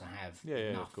want to have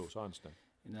enough, of course, I understand.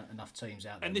 Enough teams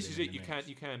out there. And this is it. You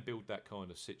can build that kind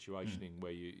of situationing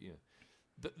where you know.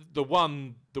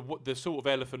 The sort of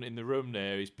elephant in the room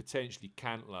there is potentially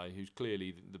Cantlay, who's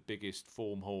clearly the biggest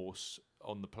form horse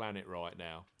on the planet right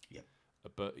now. Yep.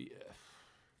 But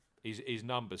his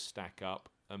numbers stack up.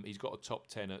 He's got a top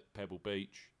 10 at Pebble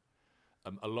Beach.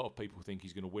 A lot of people think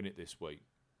he's going to win it this week.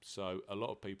 So a lot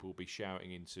of people will be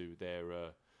shouting into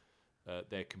their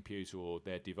computer or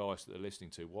their device that they're listening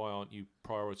to, why aren't you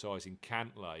prioritising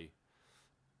Cantlay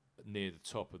near the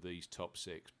top of these top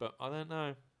 6? But I don't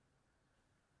know.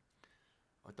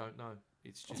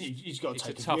 It's just it's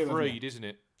a tough read, isn't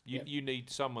it? You need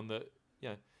someone that, I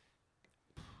don't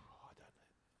know.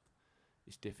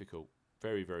 It's difficult.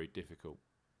 Very, very difficult.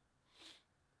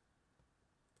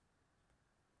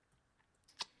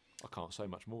 I can't say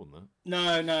much more than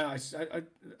that. No.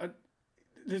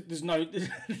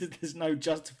 There's no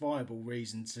justifiable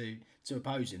reason to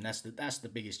oppose him. That's the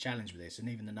biggest challenge with this, and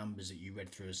even the numbers that you read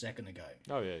through a second ago.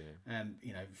 Oh yeah.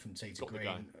 From tee to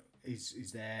green,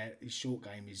 is there. His short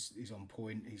game is on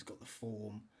point. He's got the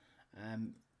form.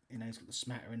 He's got the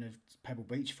smattering of Pebble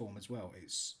Beach form as well.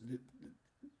 It's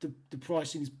the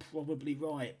pricing is probably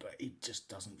right, but it just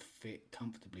doesn't fit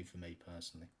comfortably for me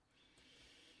personally.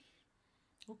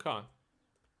 Okay.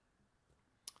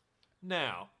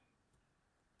 Now,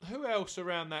 who else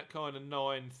around that kind of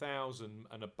 9,000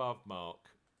 and above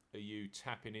mark are you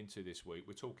tapping into this week?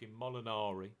 We're talking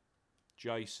Molinari,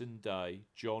 Jason Day,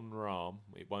 Jon Rahm.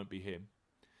 It won't be him.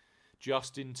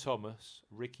 Justin Thomas,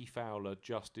 Ricky Fowler,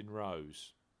 Justin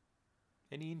Rose.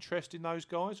 Any interest in those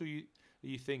guys, or are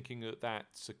you thinking that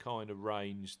that's a kind of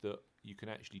range that you can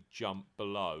actually jump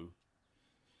below?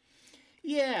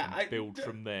 Yeah, and build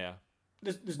from there.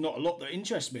 There's not a lot that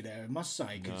interests me there, I must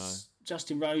say, because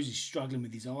Justin Rose is struggling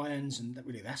with his irons, and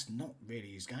that's not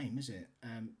really his game, is it?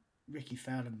 Ricky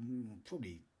Fowler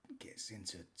probably gets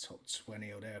into top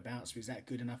 20 or thereabouts, but is that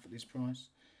good enough at this price?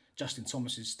 Justin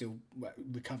Thomas is still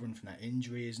recovering from that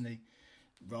injury, isn't he?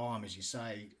 Rahm, as you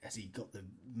say, has he got the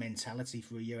mentality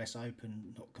for a US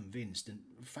Open? Not convinced. And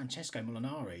Francesco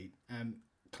Molinari,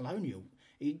 Colonial,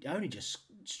 he only just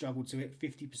struggled to hit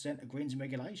 50% of greens in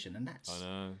regulation, and that's... I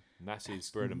know. And that's his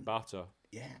bread and butter.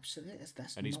 Yeah, absolutely.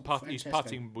 That's and his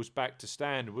putting was back to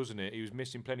standard, wasn't it? He was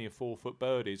missing plenty of 4-foot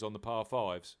birdies on the par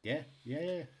 5s. Yeah,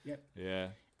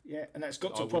 and that's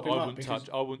got to prop him up.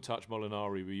 I wouldn't touch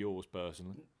Molinari with yours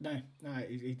personally. No,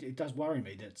 it does worry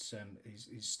me that his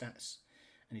stats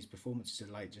and his performances of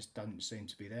late just don't seem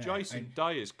to be there. Jason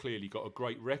Day has clearly got a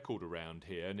great record around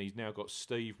here, and he's now got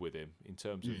Steve with him in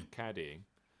terms of caddying.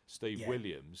 Steve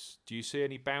Williams. Do you see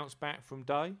any bounce back from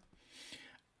Day?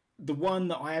 The one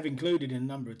that I have included in a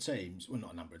number of teams, well,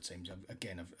 not a number of teams,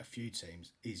 again, a few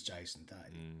teams, is Jason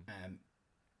Day.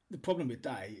 The problem with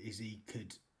Day is he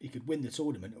could win the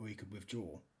tournament or he could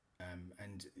withdraw,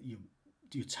 and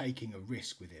you're taking a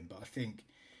risk with him. But I think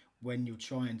when you're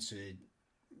trying to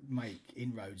make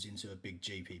inroads into a big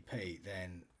GPP,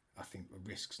 then I think the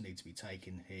risks need to be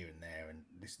taken here and there, and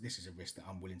this is a risk that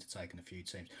I'm willing to take in a few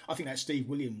teams. I think that Steve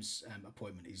Williams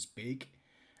appointment is big.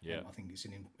 Yeah, I think it's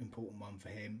an important one for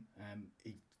him.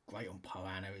 He's great on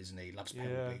Poana, isn't he? Loves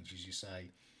Pebble Beach, as you say.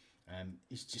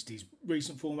 It's just his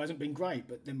recent form hasn't been great,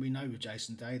 but then we know with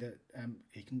Jason Day that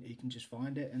he can just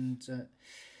find it. And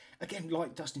again,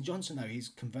 like Dustin Johnson, though, his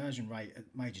conversion rate at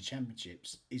major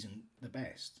championships isn't the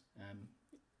best.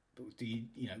 But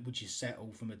would you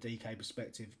settle from a DK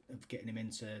perspective of getting him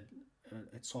into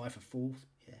a tie for 4th?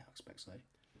 Yeah, I expect so.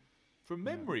 From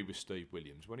memory with Steve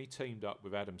Williams, when he teamed up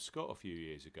with Adam Scott a few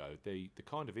years ago, the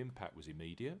kind of impact was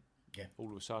immediate. Yeah.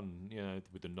 All of a sudden,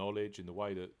 with the knowledge and the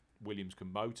way that Williams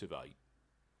can motivate,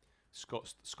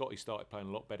 Scotty started playing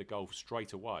a lot better golf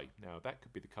straight away. Now that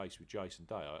could be the case with Jason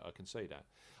Day. I can see that.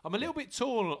 I'm a little bit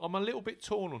torn. I'm a little bit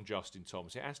torn on Justin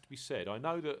Thomas. It has to be said. I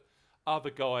know that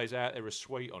other guys out there are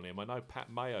sweet on him. I know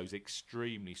Pat Mayo's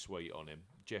extremely sweet on him.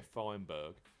 Jeff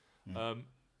Feinberg.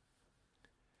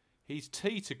 His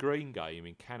tee to green game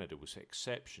in Canada was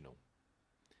exceptional.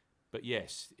 But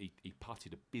yes, he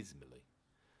putted abysmally.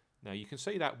 Now you can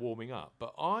see that warming up,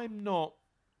 but I'm not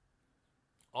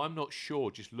sure,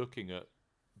 just looking at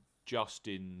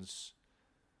Justin's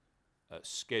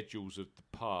schedules of the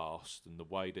past and the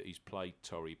way that he's played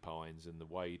Torrey Pines and the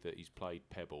way that he's played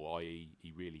Pebble, i.e.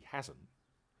 he really hasn't,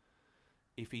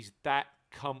 if he's that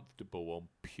comfortable on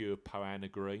pure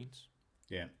Poana greens.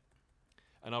 Yeah.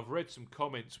 And I've read some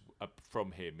comments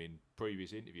from him in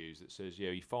previous interviews that says,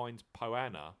 yeah, he finds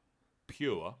Poana,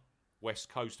 pure, West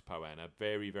Coast Poana,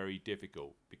 very, very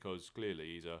difficult because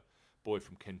clearly he's a boy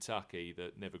from Kentucky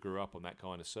that never grew up on that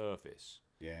kind of surface.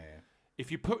 Yeah. If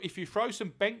you throw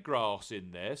some bent grass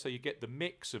in there, so you get the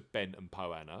mix of bent and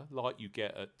Poana, like you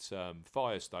get at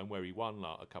Firestone, where he won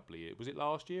a couple of years. Was it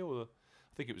last year? I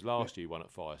think it was last year he won at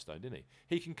Firestone, didn't he?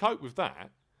 He can cope with that,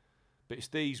 but it's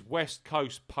these West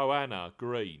Coast Poana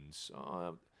greens.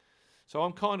 So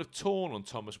I'm kind of torn on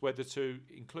Thomas whether to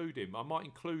include him. I might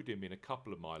include him in a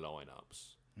couple of my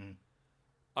lineups.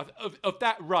 Of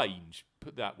that range,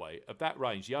 put that way, of that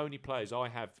range, the only players I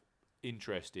have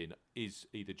interest in is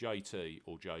either JT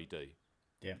or JD.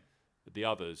 Yeah. The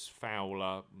others,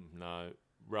 Fowler, no.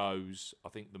 Rose, I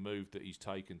think the move that he's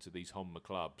taken to these Honma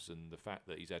clubs and the fact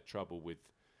that he's had trouble with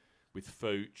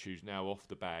Fooch, who's now off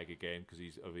the bag again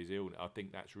because of his illness, I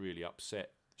think that's really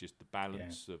upset just the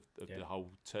balance of the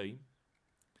whole team.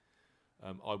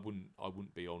 I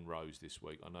wouldn't be on Rose this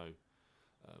week. I know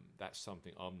that's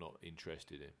something I'm not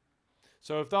interested in.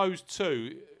 So of those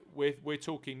two, we're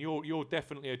talking. You're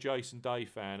definitely a Jason Day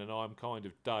fan, and I'm kind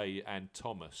of Day and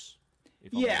Thomas.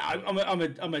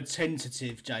 I'm a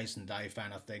tentative Jason Day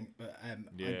fan, I think. But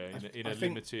in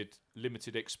a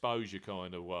limited exposure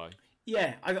kind of way.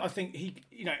 Yeah, I think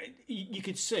you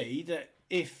could see that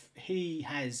if he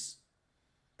has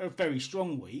a very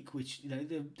strong week, which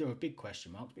there are big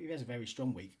question marks, but if he has a very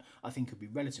strong week, I think he'll be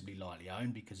relatively lightly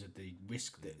owned because of the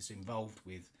risk that's involved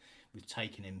with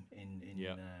taking him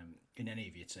in any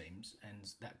of your teams,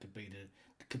 and that could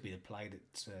be the play that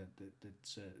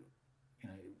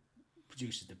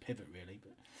produces the pivot really,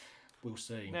 but we'll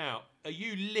see. Now, are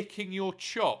you licking your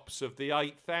chops of the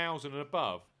 8,000 and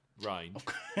above range?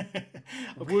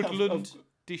 Woodland,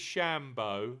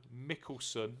 DeChambeau,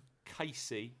 Mickelson,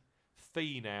 Casey,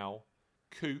 Finau,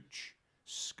 Cooch,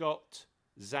 Scott,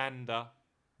 Xander,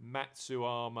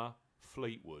 Matsuyama,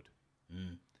 Fleetwood.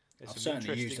 I've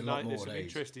certainly used a lot more of these. There's some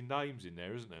interesting names in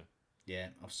there, isn't there? Yeah,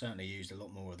 I've certainly used a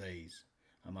lot more of these,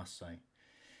 I must say.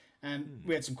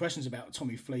 We had some questions about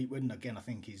Tommy Fleetwood, and again, I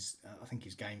think his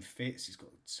game fits. He's got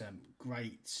some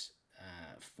great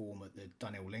form at the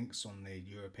Dunhill Links on the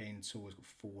European Tour. He's got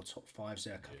 4 top 5s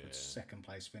there, a couple of second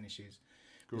place finishes.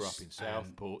 Grew up in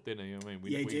Southport, didn't he? I mean,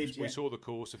 we saw the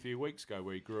course a few weeks ago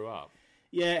where he grew up.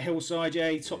 Yeah,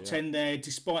 Hillside, top 10 there,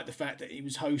 despite the fact that he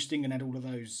was hosting and had all of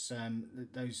those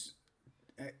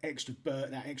extra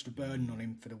burden on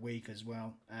him for the week as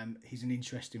well. He's an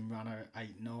interesting runner at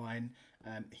 8-9.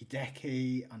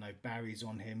 Hideki, I know Barry's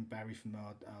on him. Barry from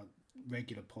our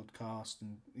regular podcast,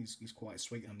 and he's quite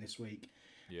sweet on him this week.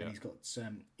 Yeah. And he's got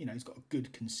he's got a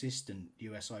good consistent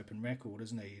US Open record,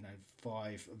 hasn't he?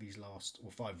 5 of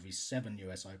his 7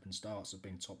 US Open starts have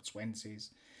been top 20s.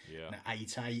 Yeah.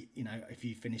 8-8, if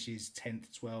he finishes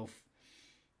 10th, 12th,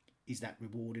 is that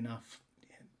reward enough?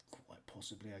 Yeah, quite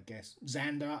possibly, I guess.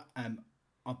 Xander,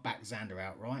 I've backed Xander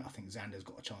outright. I think Xander's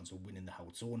got a chance of winning the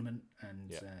whole tournament,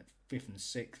 and 5th and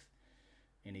 6th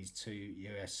in his 2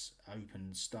 US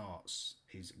Open starts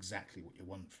is exactly what you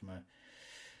want from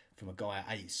a guy at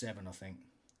 8-7. I think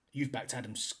you've backed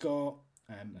Adam Scott,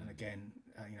 and again,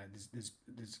 there's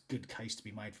a good case to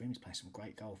be made for him. He's playing some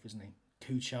great golf, isn't he?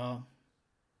 Kuchar,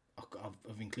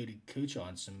 I've included Kuchar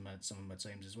in some of my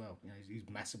teams as well. He's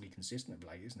massively consistent of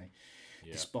late, isn't he?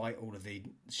 Yeah. Despite all of the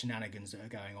shenanigans that are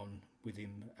going on with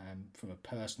him from a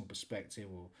personal perspective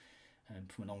or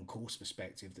from an on-course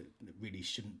perspective, that really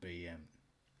shouldn't be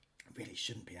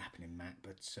happening, Matt.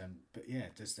 But yeah,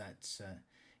 does that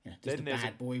does the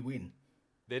bad boy win?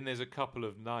 Then there's a couple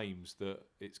of names that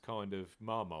it's kind of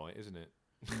Marmite, isn't it?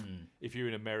 If you're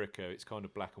in America, it's kind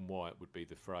of black and white would be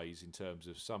the phrase in terms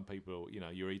of some people,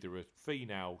 you're either a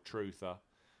Finau truther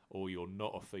or you're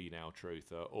not a Finau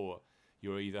truther, or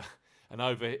you're either... And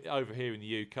over here in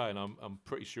the UK, and I'm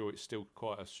pretty sure it's still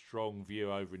quite a strong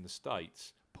view over in the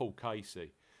States, Paul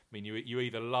Casey. I mean, you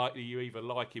either like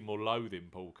him or loathe him,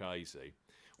 Paul Casey.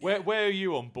 Where are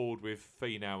you on board with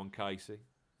Finau and Casey?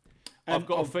 I've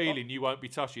got a feeling you won't be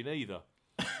touching either.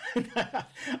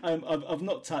 I've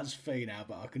not touched Finau,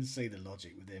 but I can see the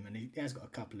logic with him, and he has got a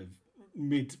couple of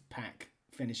mid-pack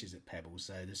finishes at Pebbles,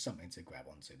 so there's something to grab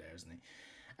onto there, isn't he?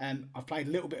 I've played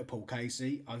a little bit of Paul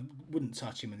Casey. I wouldn't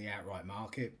touch him in the outright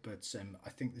market, but I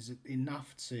think there's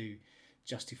enough to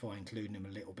justify including him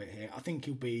a little bit here. I think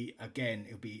he'll be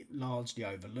largely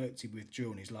overlooked. He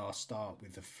withdrew on his last start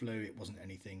with the flu. It wasn't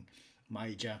anything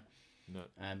major. No.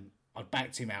 I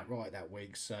backed him outright that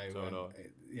week, so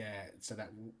so that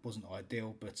wasn't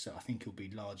ideal. But I think he'll be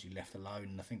largely left alone.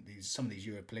 And I think some of these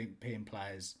European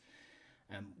players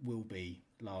will be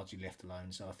largely left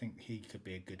alone. So I think he could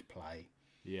be a good play.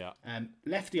 Yeah.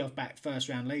 Lefty, I've backed first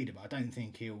round leader, but I don't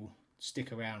think he'll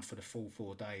stick around for the full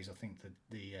 4 days. I think that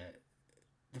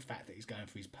the fact that he's going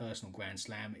for his personal Grand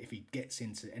Slam, if he gets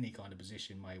into any kind of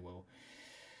position, may well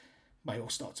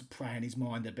start to prey on his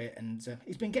mind a bit. And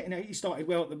he's been getting out. He started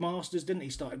well at the Masters, didn't he?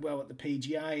 Started well at the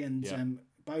PGA, and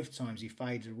both times he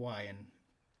faded away. And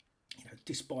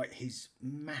despite his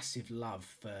massive love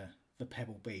for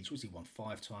Pebble Beach, he won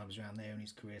 5 times around there in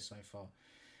his career so far.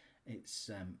 It's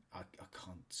I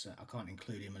can't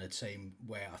include him in a team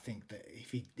where I think that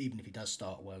even if he does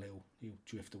start well, he'll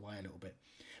drift away a little bit.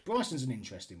 Bryson's an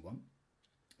interesting one.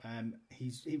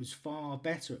 He was far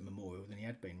better at Memorial than he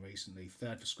had been recently.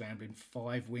 3rd for scrambling,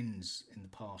 5 wins in the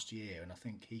past year, and I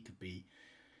think he could be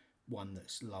one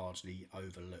that's largely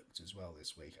overlooked as well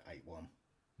this week at 8-1.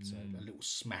 So a little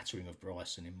smattering of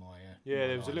Bryson in my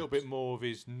there was a little bit more of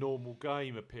his normal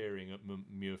game appearing at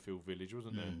Muirfield Village,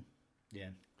 wasn't there? Yeah.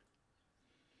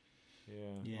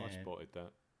 Yeah, I spotted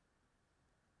that.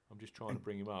 I'm just trying to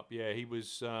bring him up. Yeah, he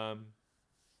was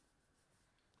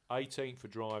 18th for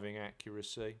driving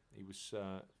accuracy. He was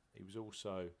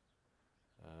also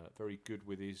very good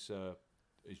with his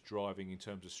driving in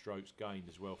terms of strokes gained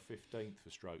as well. 15th for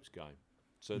strokes gained.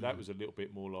 So that was a little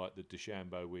bit more like the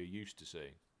DeChambeau we're used to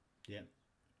seeing. Yeah.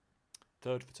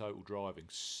 3rd for total driving.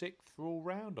 6th for all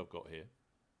round I've got here.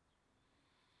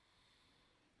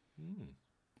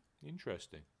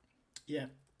 Interesting. Yeah,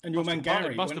 and your man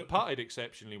Gary must have putted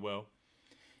exceptionally well.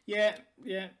 Yeah,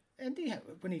 and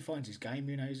when he finds his game,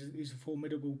 he's a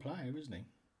formidable player, isn't he?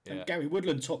 Yeah. And Gary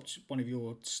Woodland topped one of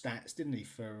your stats, didn't he?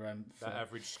 For that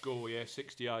average score,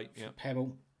 68. Yeah,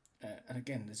 Pebble, and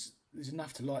again, there's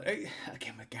enough to like.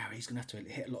 Again, with Gary, he's going to have to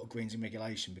hit a lot of greens in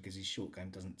regulation because his short game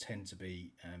doesn't tend to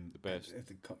be the best at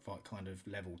the right kind of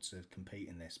level to compete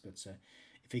in this. But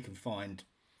if he can find.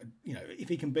 If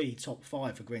he can be top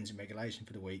 5 for greens in regulation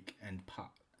for the week and putt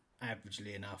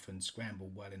averagely enough and scramble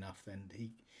well enough, then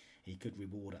he could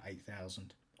reward at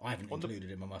 8,000. I haven't included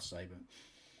him, I must say, but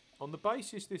on the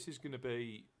basis this is going to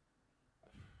be,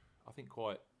 I think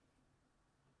quite.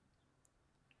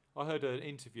 I heard an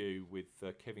interview with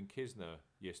Kevin Kisner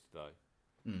yesterday,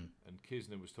 and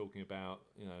Kisner was talking about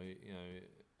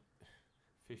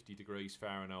 50 degrees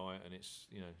Fahrenheit, and it's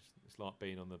like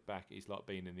being on the back. It's like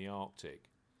being in the Arctic.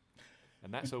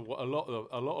 And that's a lot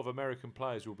of American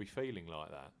players will be feeling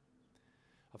like that.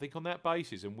 I think on that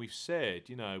basis, and we've said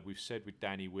with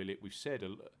Danny Willett, we've said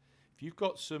if you've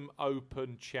got some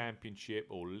Open Championship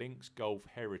or Links Golf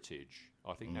heritage,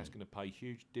 I think that's going to pay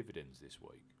huge dividends this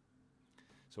week.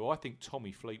 So I think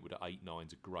Tommy Fleetwood at 8-9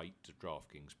 is a great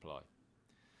DraftKings play.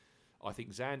 I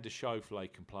think Xander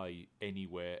Schauffele can play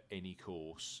anywhere, any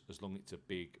course, as long as it's a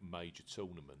big major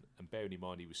tournament. And bearing in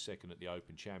mind he was second at the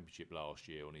Open Championship last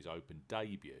year on his Open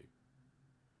debut.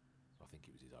 I think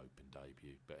it was his Open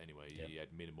debut. But anyway, he had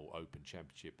minimal Open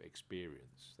Championship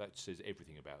experience. That says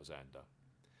everything about Xander.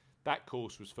 That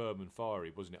course was firm and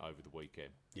fiery, wasn't it, over the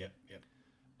weekend? Yep.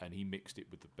 And he mixed it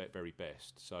with the very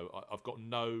best. So I've got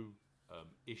no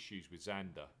issues with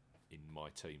Xander in my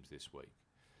teams this week.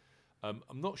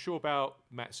 I'm not sure about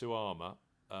Matsuyama.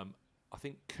 I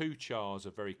think Kuchar's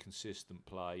a very consistent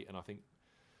play, and I think,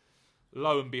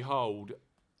 lo and behold,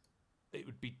 it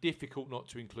would be difficult not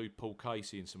to include Paul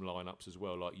Casey in some lineups as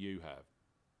well, like you have.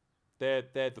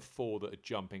 They're the 4 that are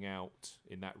jumping out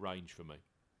in that range for me.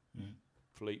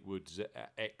 Fleetwood,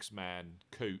 X-Man,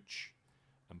 Cooch,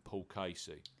 and Paul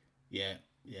Casey. Yeah.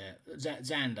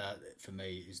 Xander for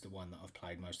me is the one that I've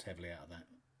played most heavily out of that,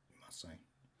 I must say.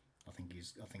 I think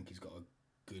he's got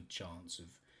a good chance of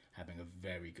having a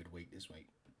very good week this week.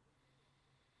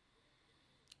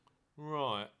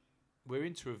 Right. We're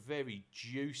into a very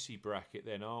juicy bracket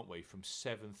then, aren't we? From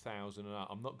 7,000 and up.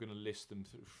 I'm not going to list them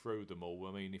through them all.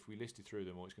 I mean, if we listed through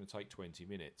them all, it's going to take 20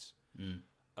 minutes.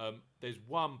 There's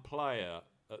one player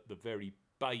at the very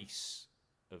base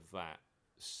of that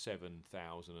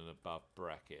 7,000 and above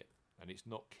bracket, and it's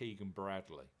not Keegan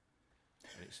Bradley.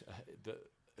 And it's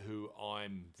who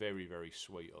I'm very, very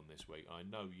sweet on this week. I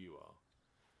know you are.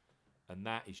 And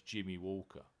that is Jimmy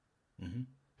Walker,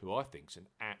 who I think's an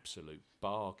absolute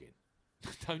bargain.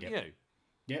 Don't you?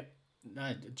 Yep.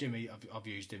 No, Jimmy, I've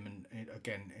used him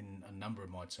again in a number of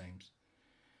my teams.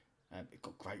 It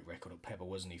got a great record at Pebble,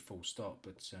 wasn't he? Full stop.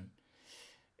 But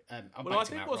I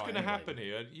think what's going to happen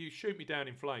here, you shoot me down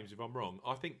in flames if I'm wrong.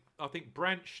 I think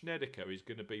Brandt Snedeker is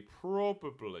going to be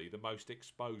probably the most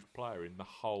exposed player in the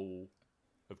whole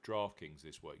of DraftKings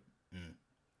this week.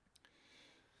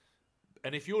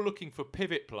 And if you're looking for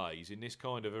pivot plays in this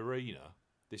kind of arena,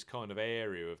 this kind of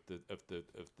area of the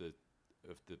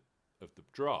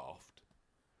draft,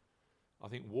 I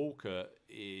think Walker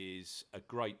is a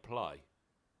great play.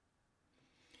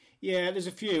 Yeah, there's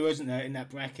a few, isn't there, in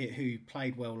that bracket who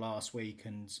played well last week,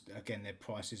 and again, their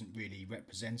price isn't really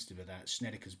representative of that.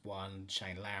 Snedeker's one,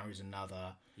 Shane Lowry's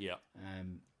another. Yeah.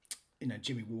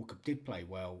 Jimmy Walker did play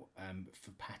well for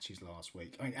patches last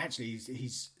week. I mean, actually,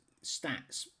 his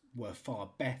stats were far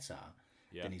better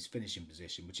than his finishing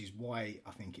position, which is why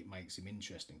I think it makes him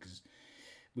interesting, because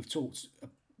we've talked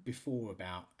before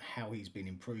about how he's been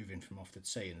improving from off the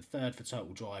tee, and third for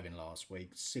total driving last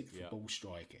week, sixth for ball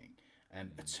striking.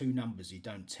 Are two numbers you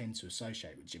don't tend to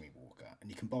associate with Jimmy Walker. And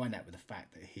you combine that with the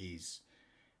fact that he's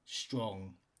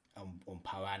strong on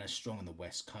Poana, strong on the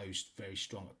West Coast, very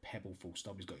strong at Pebble, full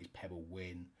stop. He's got his Pebble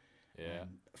win. Yeah.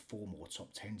 4 more top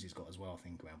tens he's got as well, I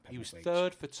think, around Pebble Beach. He was Beach.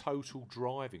 third for total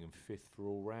driving and 5th for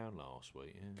all round last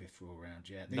week. Yeah. 5th for all round,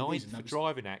 yeah. 9th for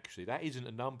driving, actually. That isn't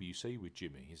a number you see with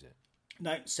Jimmy, is it?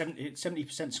 No,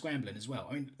 70% scrambling as well.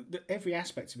 I mean, every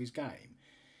aspect of his game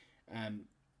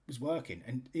was working,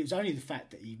 and it was only the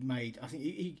fact that he made. I think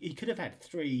he could have had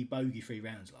 3 bogey-free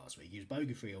rounds last week. He was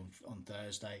bogey-free on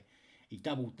Thursday. He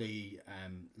doubled the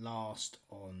last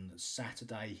on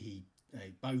Saturday. He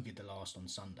bogeyed the last on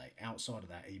Sunday. Outside of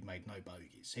that, he made no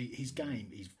bogeys. His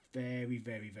game is very,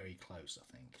 very, very close, I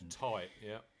think. And tight,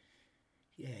 yeah.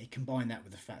 Yeah, he combined that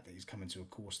with the fact that he's coming to a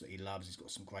course that he loves. He's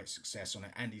got some great success on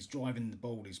it, and he's driving the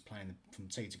ball. He's playing from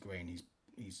tee to green.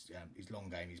 His long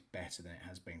game is better than it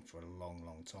has been for a long,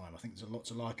 long time. I think there's a lot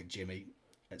to like at Jimmy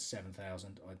at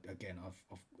 7,000.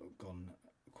 I've gone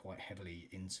quite heavily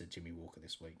into Jimmy Walker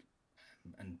this week,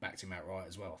 and backed him outright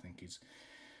as well. I think he's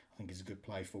a good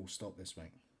play. Full stop this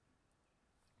week.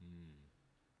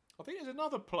 I think there's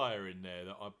another player in there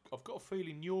that I've got a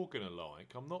feeling you're going to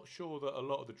like. I'm not sure that a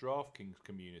lot of the DraftKings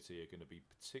community are going to be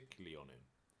particularly on him.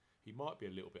 He might be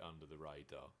a little bit under the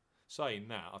radar. Saying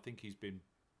that, I think he's been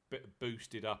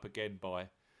boosted up again by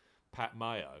Pat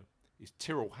Mayo. Is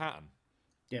Tyrrell Hatton.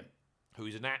 Yep. Who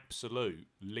is an absolute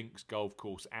links golf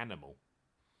course animal.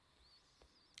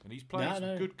 And he's playing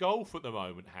some good golf at the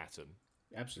moment, Hatton.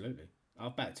 Absolutely.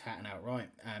 I've backed Hatton outright.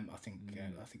 I think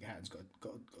Hatton's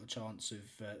got a chance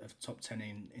of top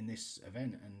 10 in this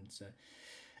event. And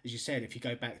as you said, if you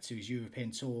go back to his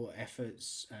European Tour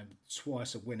efforts,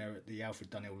 twice a winner at the Alfred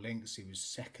Dunhill Links. He was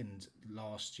second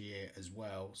last year as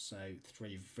well. So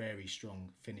 3 very strong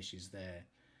finishes there.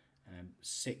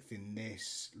 6th in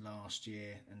this last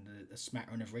year, and a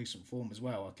smattering of recent form as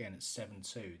well. Again, at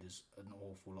 7-2, there's an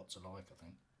awful lot to like, I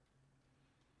think.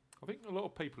 I think a lot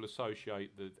of people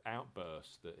associate the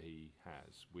outbursts that he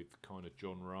has with kind of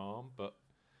Jon Rahm, but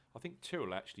I think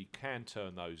Tyrrell actually can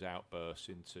turn those outbursts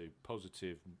into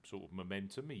positive sort of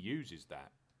momentum. He uses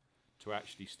that to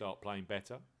actually start playing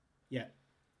better. Yeah.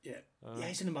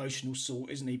 He's an emotional sort,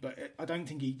 isn't he? But I don't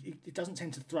think he doesn't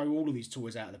tend to throw all of his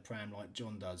toys out of the pram like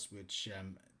John does, which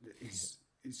is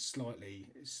slightly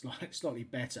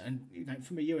better. And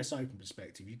from a US Open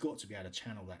perspective, you've got to be able to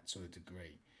channel that to a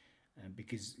degree.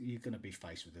 Because you're going to be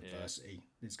faced with adversity. Yeah.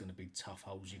 There's going to be tough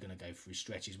holes. You're going to go through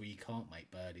stretches where you can't make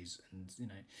birdies, and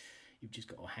you've just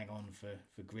got to hang on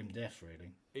for grim death,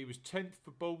 really. He was 10th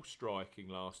for ball striking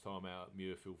last time out at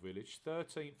Muirfield Village,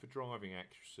 13th for driving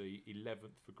accuracy,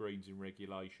 11th for greens in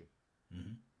regulation.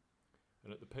 Mm-hmm.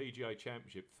 And at the PGA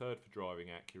Championship, 3rd for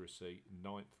driving accuracy,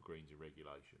 9th for greens in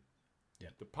regulation. Yeah.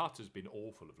 The putter's been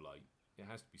awful of late, it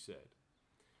has to be said.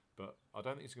 But I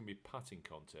don't think it's going to be a putting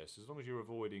contest. As long as you're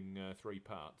avoiding 3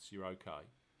 putts, you're okay.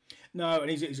 No,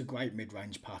 and he's a great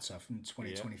mid-range putter from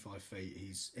 20-25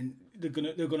 feet. There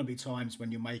are going to be times when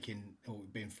you're making or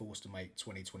being forced to make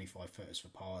 20-25 footers for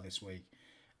par this week,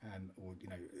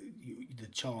 the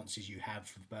chances you have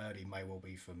for birdie may well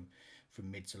be from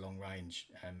mid to long range,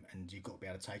 and you've got to be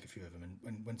able to take a few of them.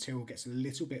 And when Tyrrell gets a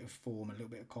little bit of form, a little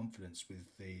bit of confidence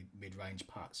with the mid-range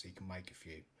putts, he can make a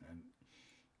few.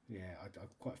 I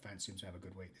quite fancy him to have a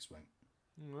good week this week.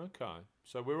 Okay,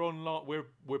 so we're on.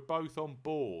 We're both on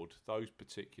board those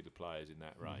particular players in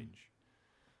that range.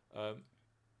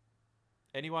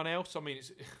 Anyone else? I mean,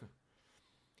 it's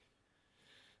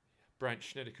Brandt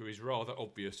Snedeker is rather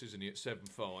obvious, isn't he? At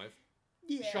 7'5".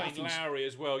 Yeah, Shane Lowry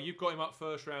as well. You've got him up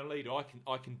first round leader.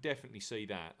 I can definitely see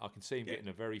that. I can see him getting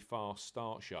a very fast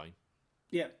start, Shane.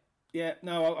 Yeah. Yeah,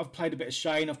 no, I've played a bit of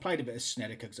Shane. I've played a bit of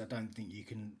Snedeker because I don't think you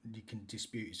can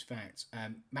dispute his facts.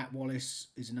 Matt Wallace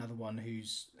is another one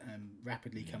who's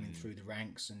rapidly coming through the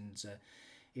ranks, and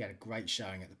he had a great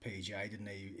showing at the PGA, didn't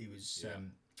he?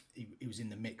 He was in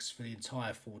the mix for the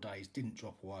entire 4 days, didn't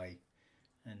drop away,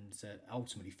 and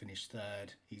ultimately finished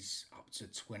third. He's up to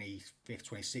 25th,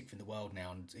 26th in the world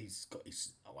now, and he's got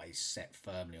his eyes set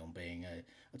firmly on being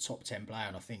a top 10 player,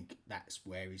 and I think that's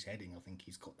where he's heading. I think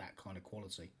he's got that kind of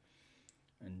quality.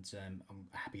 And I'm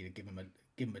happy to give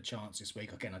him a chance this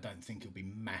week. Again, I don't think he'll be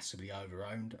massively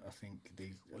overowned. I think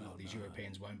a lot of these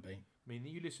Europeans won't be. I mean,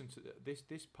 you listen to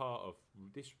this part of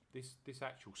this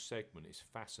actual segment is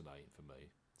fascinating for me.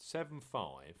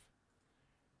 7'5",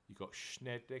 you've got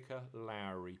Snedeker,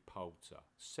 Lowry, Poulter.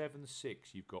 7'6",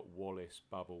 you've got Wallace,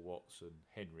 Bubba Watson,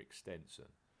 Henrik Stenson.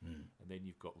 And then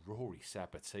you've got Rory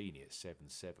Sabatini at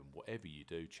 7'7". Whatever you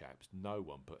do, chaps, no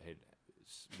one put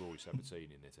Rory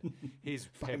Sabatini in there. His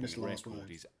pebble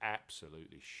record is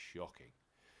absolutely shocking.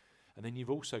 And then you've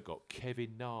also got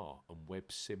Kevin Na and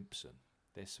Webb Simpson.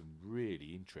 There's some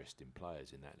really interesting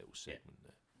players in that little segment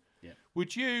there. Yeah.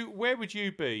 Where would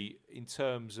you be in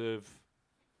terms of?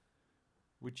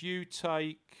 Would you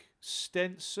take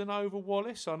Stenson over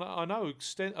Wallace? I know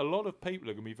a lot of people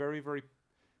are going to be very, very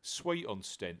sweet on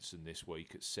Stenson this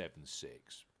week at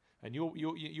 7'6", and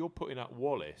you're putting up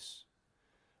Wallace.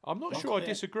 I'm not sure I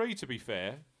disagree, to be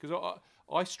fair, because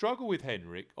I struggle with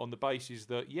Henrik on the basis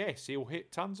that, yes, he'll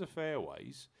hit tons of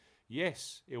fairways.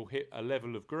 Yes, he'll hit a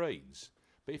level of greens.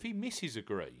 But if he misses a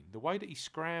green, the way that he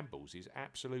scrambles is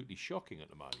absolutely shocking at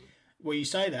the moment. Well, you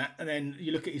say that, and then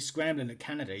you look at his scrambling at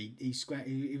Canada. He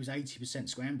was 80%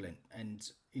 scrambling,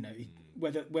 and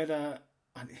whether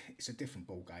it's a different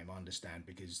ball game, I understand,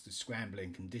 because the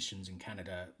scrambling conditions in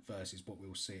Canada versus what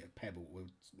we'll see at Pebble will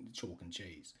chalk and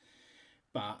cheese.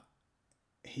 But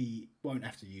he won't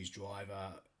have to use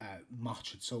driver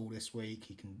much at all this week.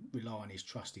 He can rely on his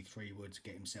trusty 3-wood to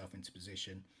get himself into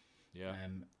position. Yeah.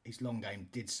 His long game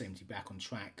did seem to be back on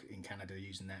track in Canada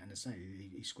using that, and I say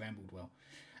he scrambled well.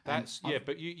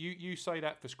 But you say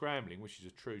that for scrambling, which is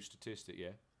a true statistic. Yeah.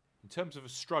 In terms of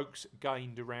strokes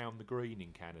gained around the green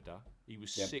in Canada, he was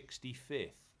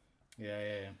 65th.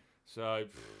 Yeah. So,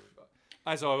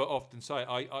 as I often say,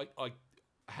 I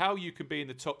how you can be in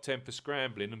the top 10 for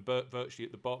scrambling and virtually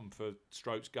at the bottom for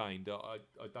strokes gained, I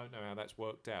don't know how that's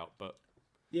worked out. But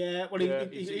yeah, well,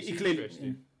 he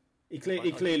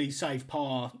clearly saved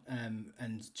par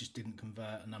and just didn't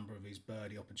convert a number of his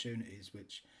birdie opportunities,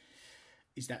 which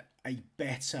is that a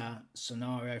better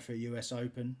scenario for a US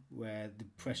Open where the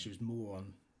pressure is more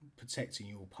on protecting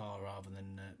your par rather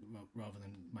than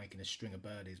making a string of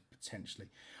birdies potentially.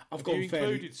 Have you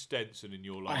included Stenson in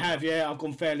your lineup? I have, yeah. I've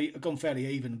gone fairly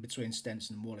even between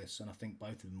Stenson and Wallace, and I think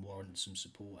both of them warrant some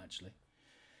support actually.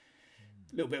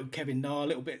 A little bit of Kevin Na, a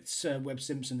little bit Webb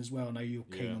Simpson as well. I know you're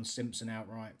keen on Simpson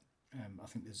outright. I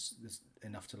think there's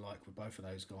enough to like with both of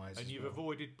those guys. And you've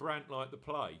avoided Brandt like the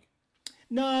plague.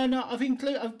 No, I've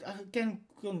again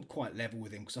gone quite level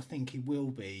with him because I think he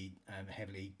will be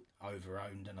heavily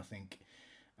over-owned, and I think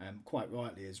quite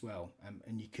rightly as well.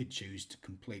 And you could choose to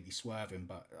completely swerve him,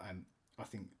 but I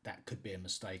think that could be a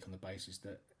mistake on the basis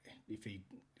that if he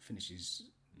finishes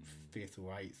 5th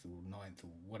or 8th or 9th or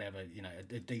whatever,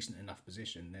 a decent enough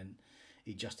position, then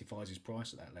he justifies his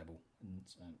price at that level. And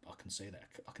I can see that.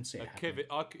 I can see it happening.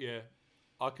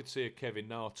 I could see a Kevin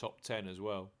Na top 10 as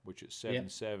well, which at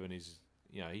 7-7 is.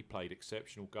 He played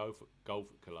exceptional golf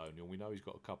at Colonial. We know he's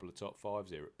got a couple of top 5s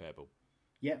here at Pebble.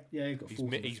 Yeah, he got 4th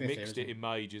and 5th. He's mixed it in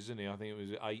majors, isn't he? I think it was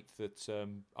 8th at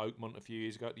Oakmont a few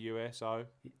years ago at the USO.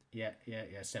 Yeah,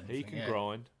 7th. He can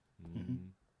grind. Mm-hmm.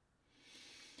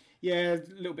 Yeah, a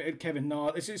little bit of Kevin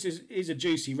Na. This is a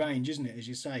juicy range, isn't it, as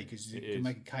you say, because you can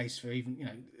make a case for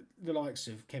even, the likes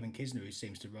of Kevin Kisner, who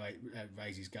seems to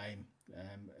raise his game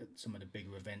at some of the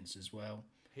bigger events as well.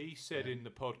 He said in the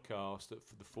podcast, that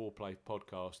for the Foreplay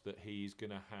podcast, that he's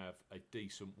going to have a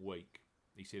decent week.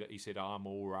 He said I'm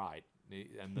all right.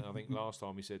 And I think last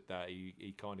time he said that,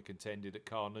 he kind of contended at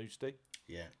Carnoustie.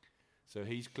 Yeah. So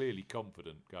he's clearly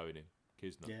confident going in,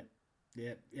 Kisner.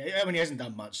 Yeah. I mean, he hasn't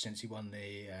done much since he won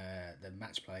the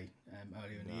match play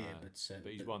earlier in the year.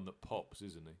 But he's one that pops,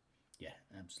 isn't he? Yeah,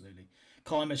 absolutely.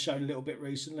 Keimer's shown a little bit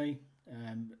recently.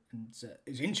 And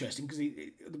it's interesting because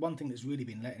the one thing that's really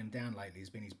been letting him down lately has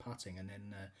been his putting, and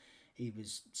then he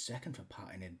was second for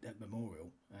putting at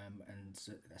Memorial, and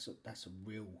that's a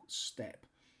real step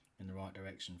in the right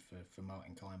direction for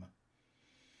Martin Keimer.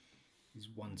 He's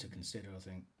one to consider, I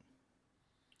think.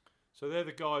 So they're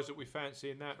the guys that we fancy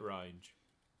in that range.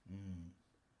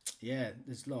 Yeah,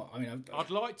 there's a lot. I mean, I'd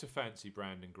like to fancy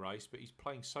Brandon Grace, but he's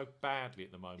playing so badly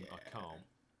at the moment. I can't.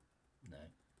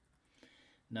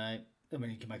 No. I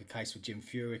mean, you can make a case for Jim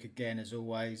Furyk again, as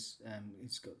always.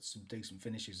 He's got some decent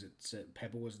finishes at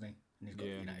Pebble, hasn't he? And he's got,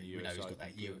 he's got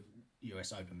that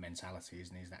US Open mentality,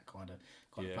 isn't he? He's that kind of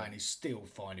player. And he's still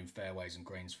finding fairways and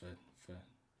greens for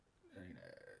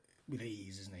with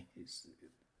ease, isn't he? It's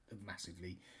a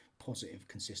massively positive,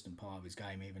 consistent part of his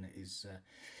game, even at his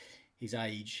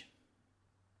age.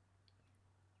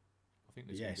 I think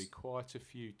there's going to be quite a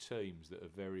few teams that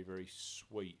are very, very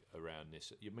sweet around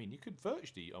this. I mean, you could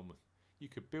virtually, you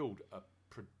could build a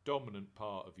predominant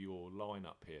part of your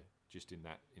lineup here, just in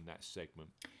that segment.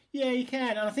 Yeah, you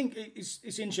can, and I think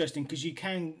it's interesting because you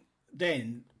can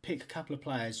then pick a couple of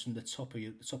players from the top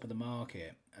of the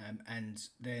market, and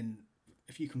then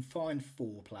if you can find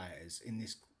 4 players in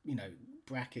this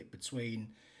bracket between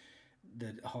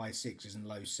the high 6s and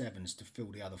low 7s to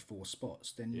fill the other 4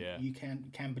 spots, then you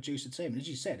can produce a team. And as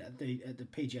you said, at the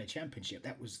PGA Championship,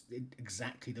 that was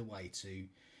exactly the way to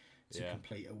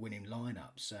complete a winning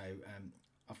lineup. So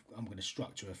I'm going to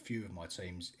structure a few of my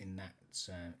teams in that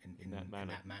in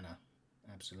that manner.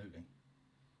 Absolutely.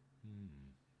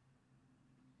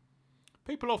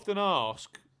 People often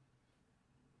ask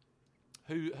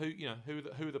who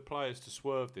are the players to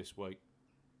swerve this week.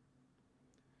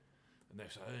 And they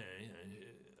say,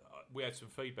 we had some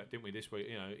feedback, didn't we, this week?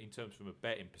 In terms from a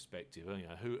betting perspective,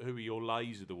 who are your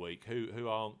lays of the week? Who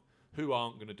aren't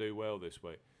going to do well this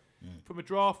week? From a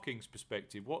DraftKings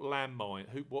perspective, what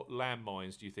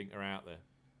landmines do you think are out there?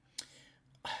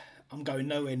 I'm going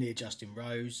nowhere near Justin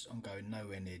Rose. I'm going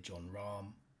nowhere near Jon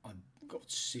Rahm.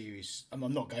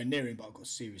 I'm not going near him, but I've got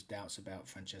serious doubts about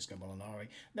Francesco Molinari.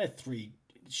 They're 3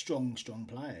 strong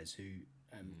players who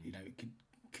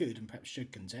could and perhaps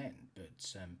should contend,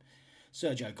 but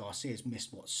Sergio Garcia's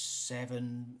missed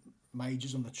 7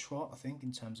 majors on the trot, I think,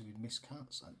 in terms of his missed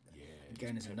cuts.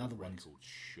 Again, there's another one.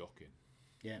 Shocking.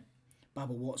 Yeah,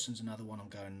 Bubba Watson's another one I'm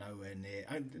going nowhere near.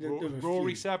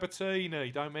 Rory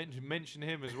Sabatini, don't mention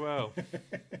him as well.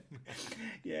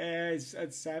 Yeah,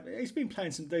 he's been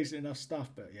playing some decent enough stuff,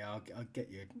 but yeah, I'll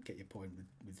get your point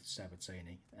with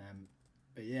Sabatini.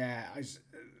 But yeah,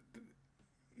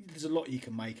 there's a lot you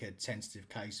can make a tentative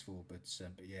case for, but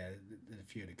yeah, there's a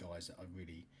few of the guys that I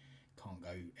really can't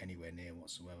go anywhere near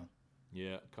whatsoever.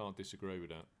 Yeah, can't disagree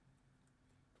with that.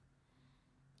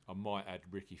 I might add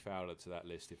Ricky Fowler to that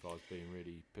list if I was being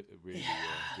really vicious.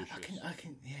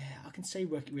 I can see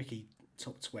Ricky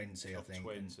top 20. I think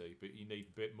 20, but you need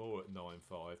a bit more at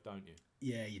 9.5, don't you?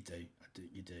 Yeah, you do.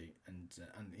 You do, and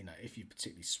if you're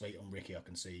particularly sweet on Ricky, I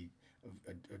can see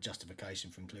a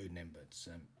justification for including him, but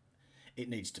it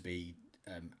needs to be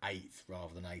 8th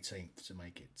rather than 18th to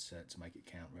make it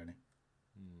count, really.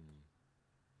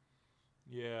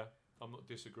 Yeah, I'm not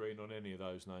disagreeing on any of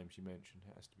those names you mentioned.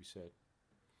 It has to be said.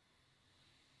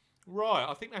 Right,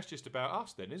 I think that's just about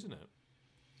us then, isn't it?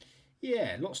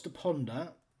 Yeah, lots to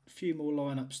ponder. A few more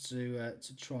lineups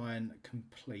to try and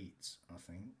complete, I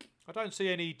think. I don't see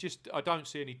any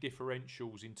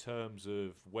differentials in terms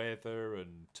of weather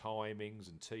and timings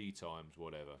and tee times,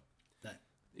 whatever.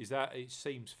 It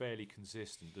seems fairly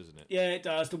consistent, doesn't it? Yeah, it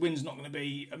does. The wind's not going to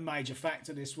be a major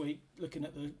factor this week, looking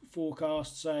at the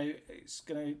forecast. So it's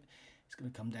going to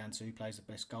come down to who plays the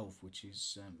best golf, which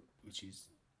is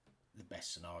the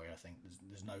best scenario. I think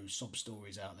there's no sob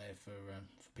stories out there for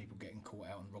people getting caught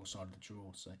out on the wrong side of the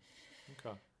draw. So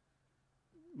okay,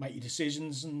 make your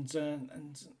decisions and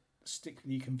stick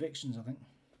with your convictions, I think.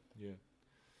 Yeah.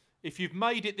 If you've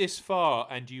made it this far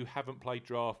and you haven't played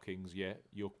DraftKings yet,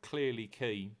 you're clearly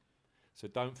keen. So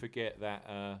don't forget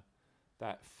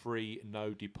that free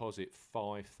no deposit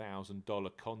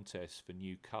 $5,000 contest for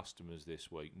new customers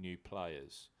this week, new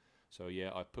players. So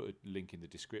yeah, I put a link in the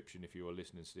description if you are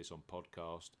listening to this on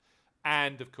podcast.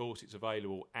 And of course, it's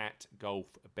available at Golf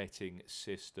Betting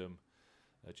System.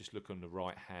 Just look on the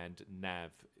right-hand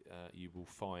nav. You will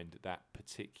find that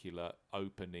particular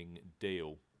opening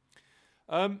deal.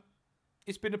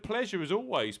 It's been a pleasure as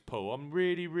always, Paul. I'm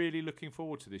really, really looking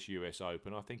forward to this US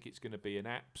Open. I think it's going to be an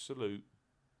absolutely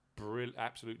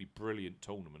brilliant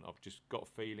tournament. I've just got a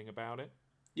feeling about it.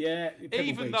 Yeah,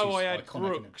 even though I had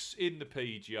Brooks in the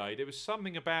PGA, there was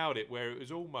something about it where it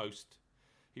was almost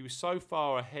he was so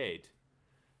far ahead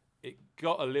it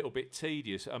got a little bit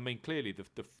tedious. I mean, clearly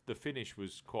the finish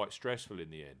was quite stressful in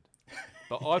the end.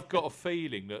 But I've got a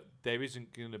feeling that there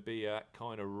isn't going to be a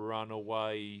kind of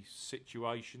runaway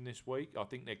situation this week. I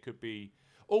think there could be.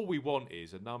 All we want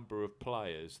is a number of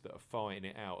players that are fighting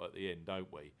it out at the end,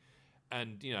 don't we?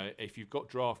 And, you know, if you've got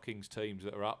DraftKings teams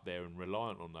that are up there and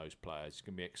reliant on those players, it's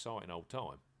going to be an exciting old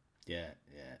time. Yeah,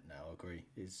 no, I agree.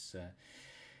 It's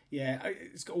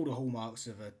got all the hallmarks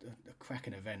of a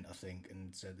cracking event, I think,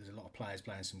 and there's a lot of players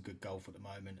playing some good golf at the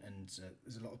moment, and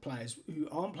there's a lot of players who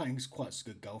aren't playing quite so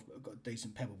good golf, but have got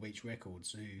decent Pebble Beach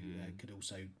records who could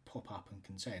also pop up and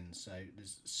contend. So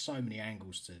there's so many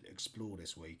angles to explore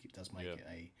this week. It does make it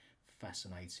a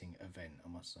fascinating event, I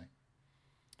must say.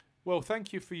 Well,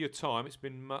 thank you for your time. It's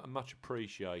been much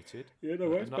appreciated. Yeah, no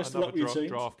worries. Best of luck with your teams.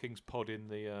 DraftKings pod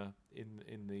in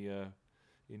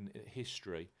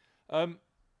history.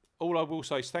 All I will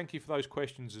say is thank you for those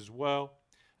questions as well,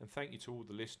 and thank you to all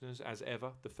the listeners as ever.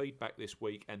 The feedback this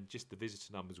week and just the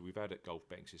visitor numbers we've had at Golf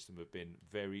Betting System have been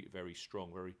very, very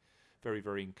strong, very, very,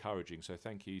 very encouraging. So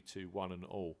thank you to one and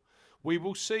all. We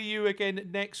will see you again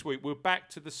next week. We're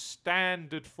back to the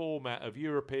standard format of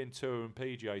European Tour and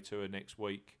PGA Tour next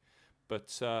week.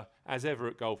 But as ever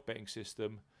at Golf Betting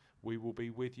System, we will be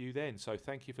with you then. So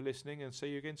thank you for listening and see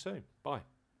you again soon. Bye.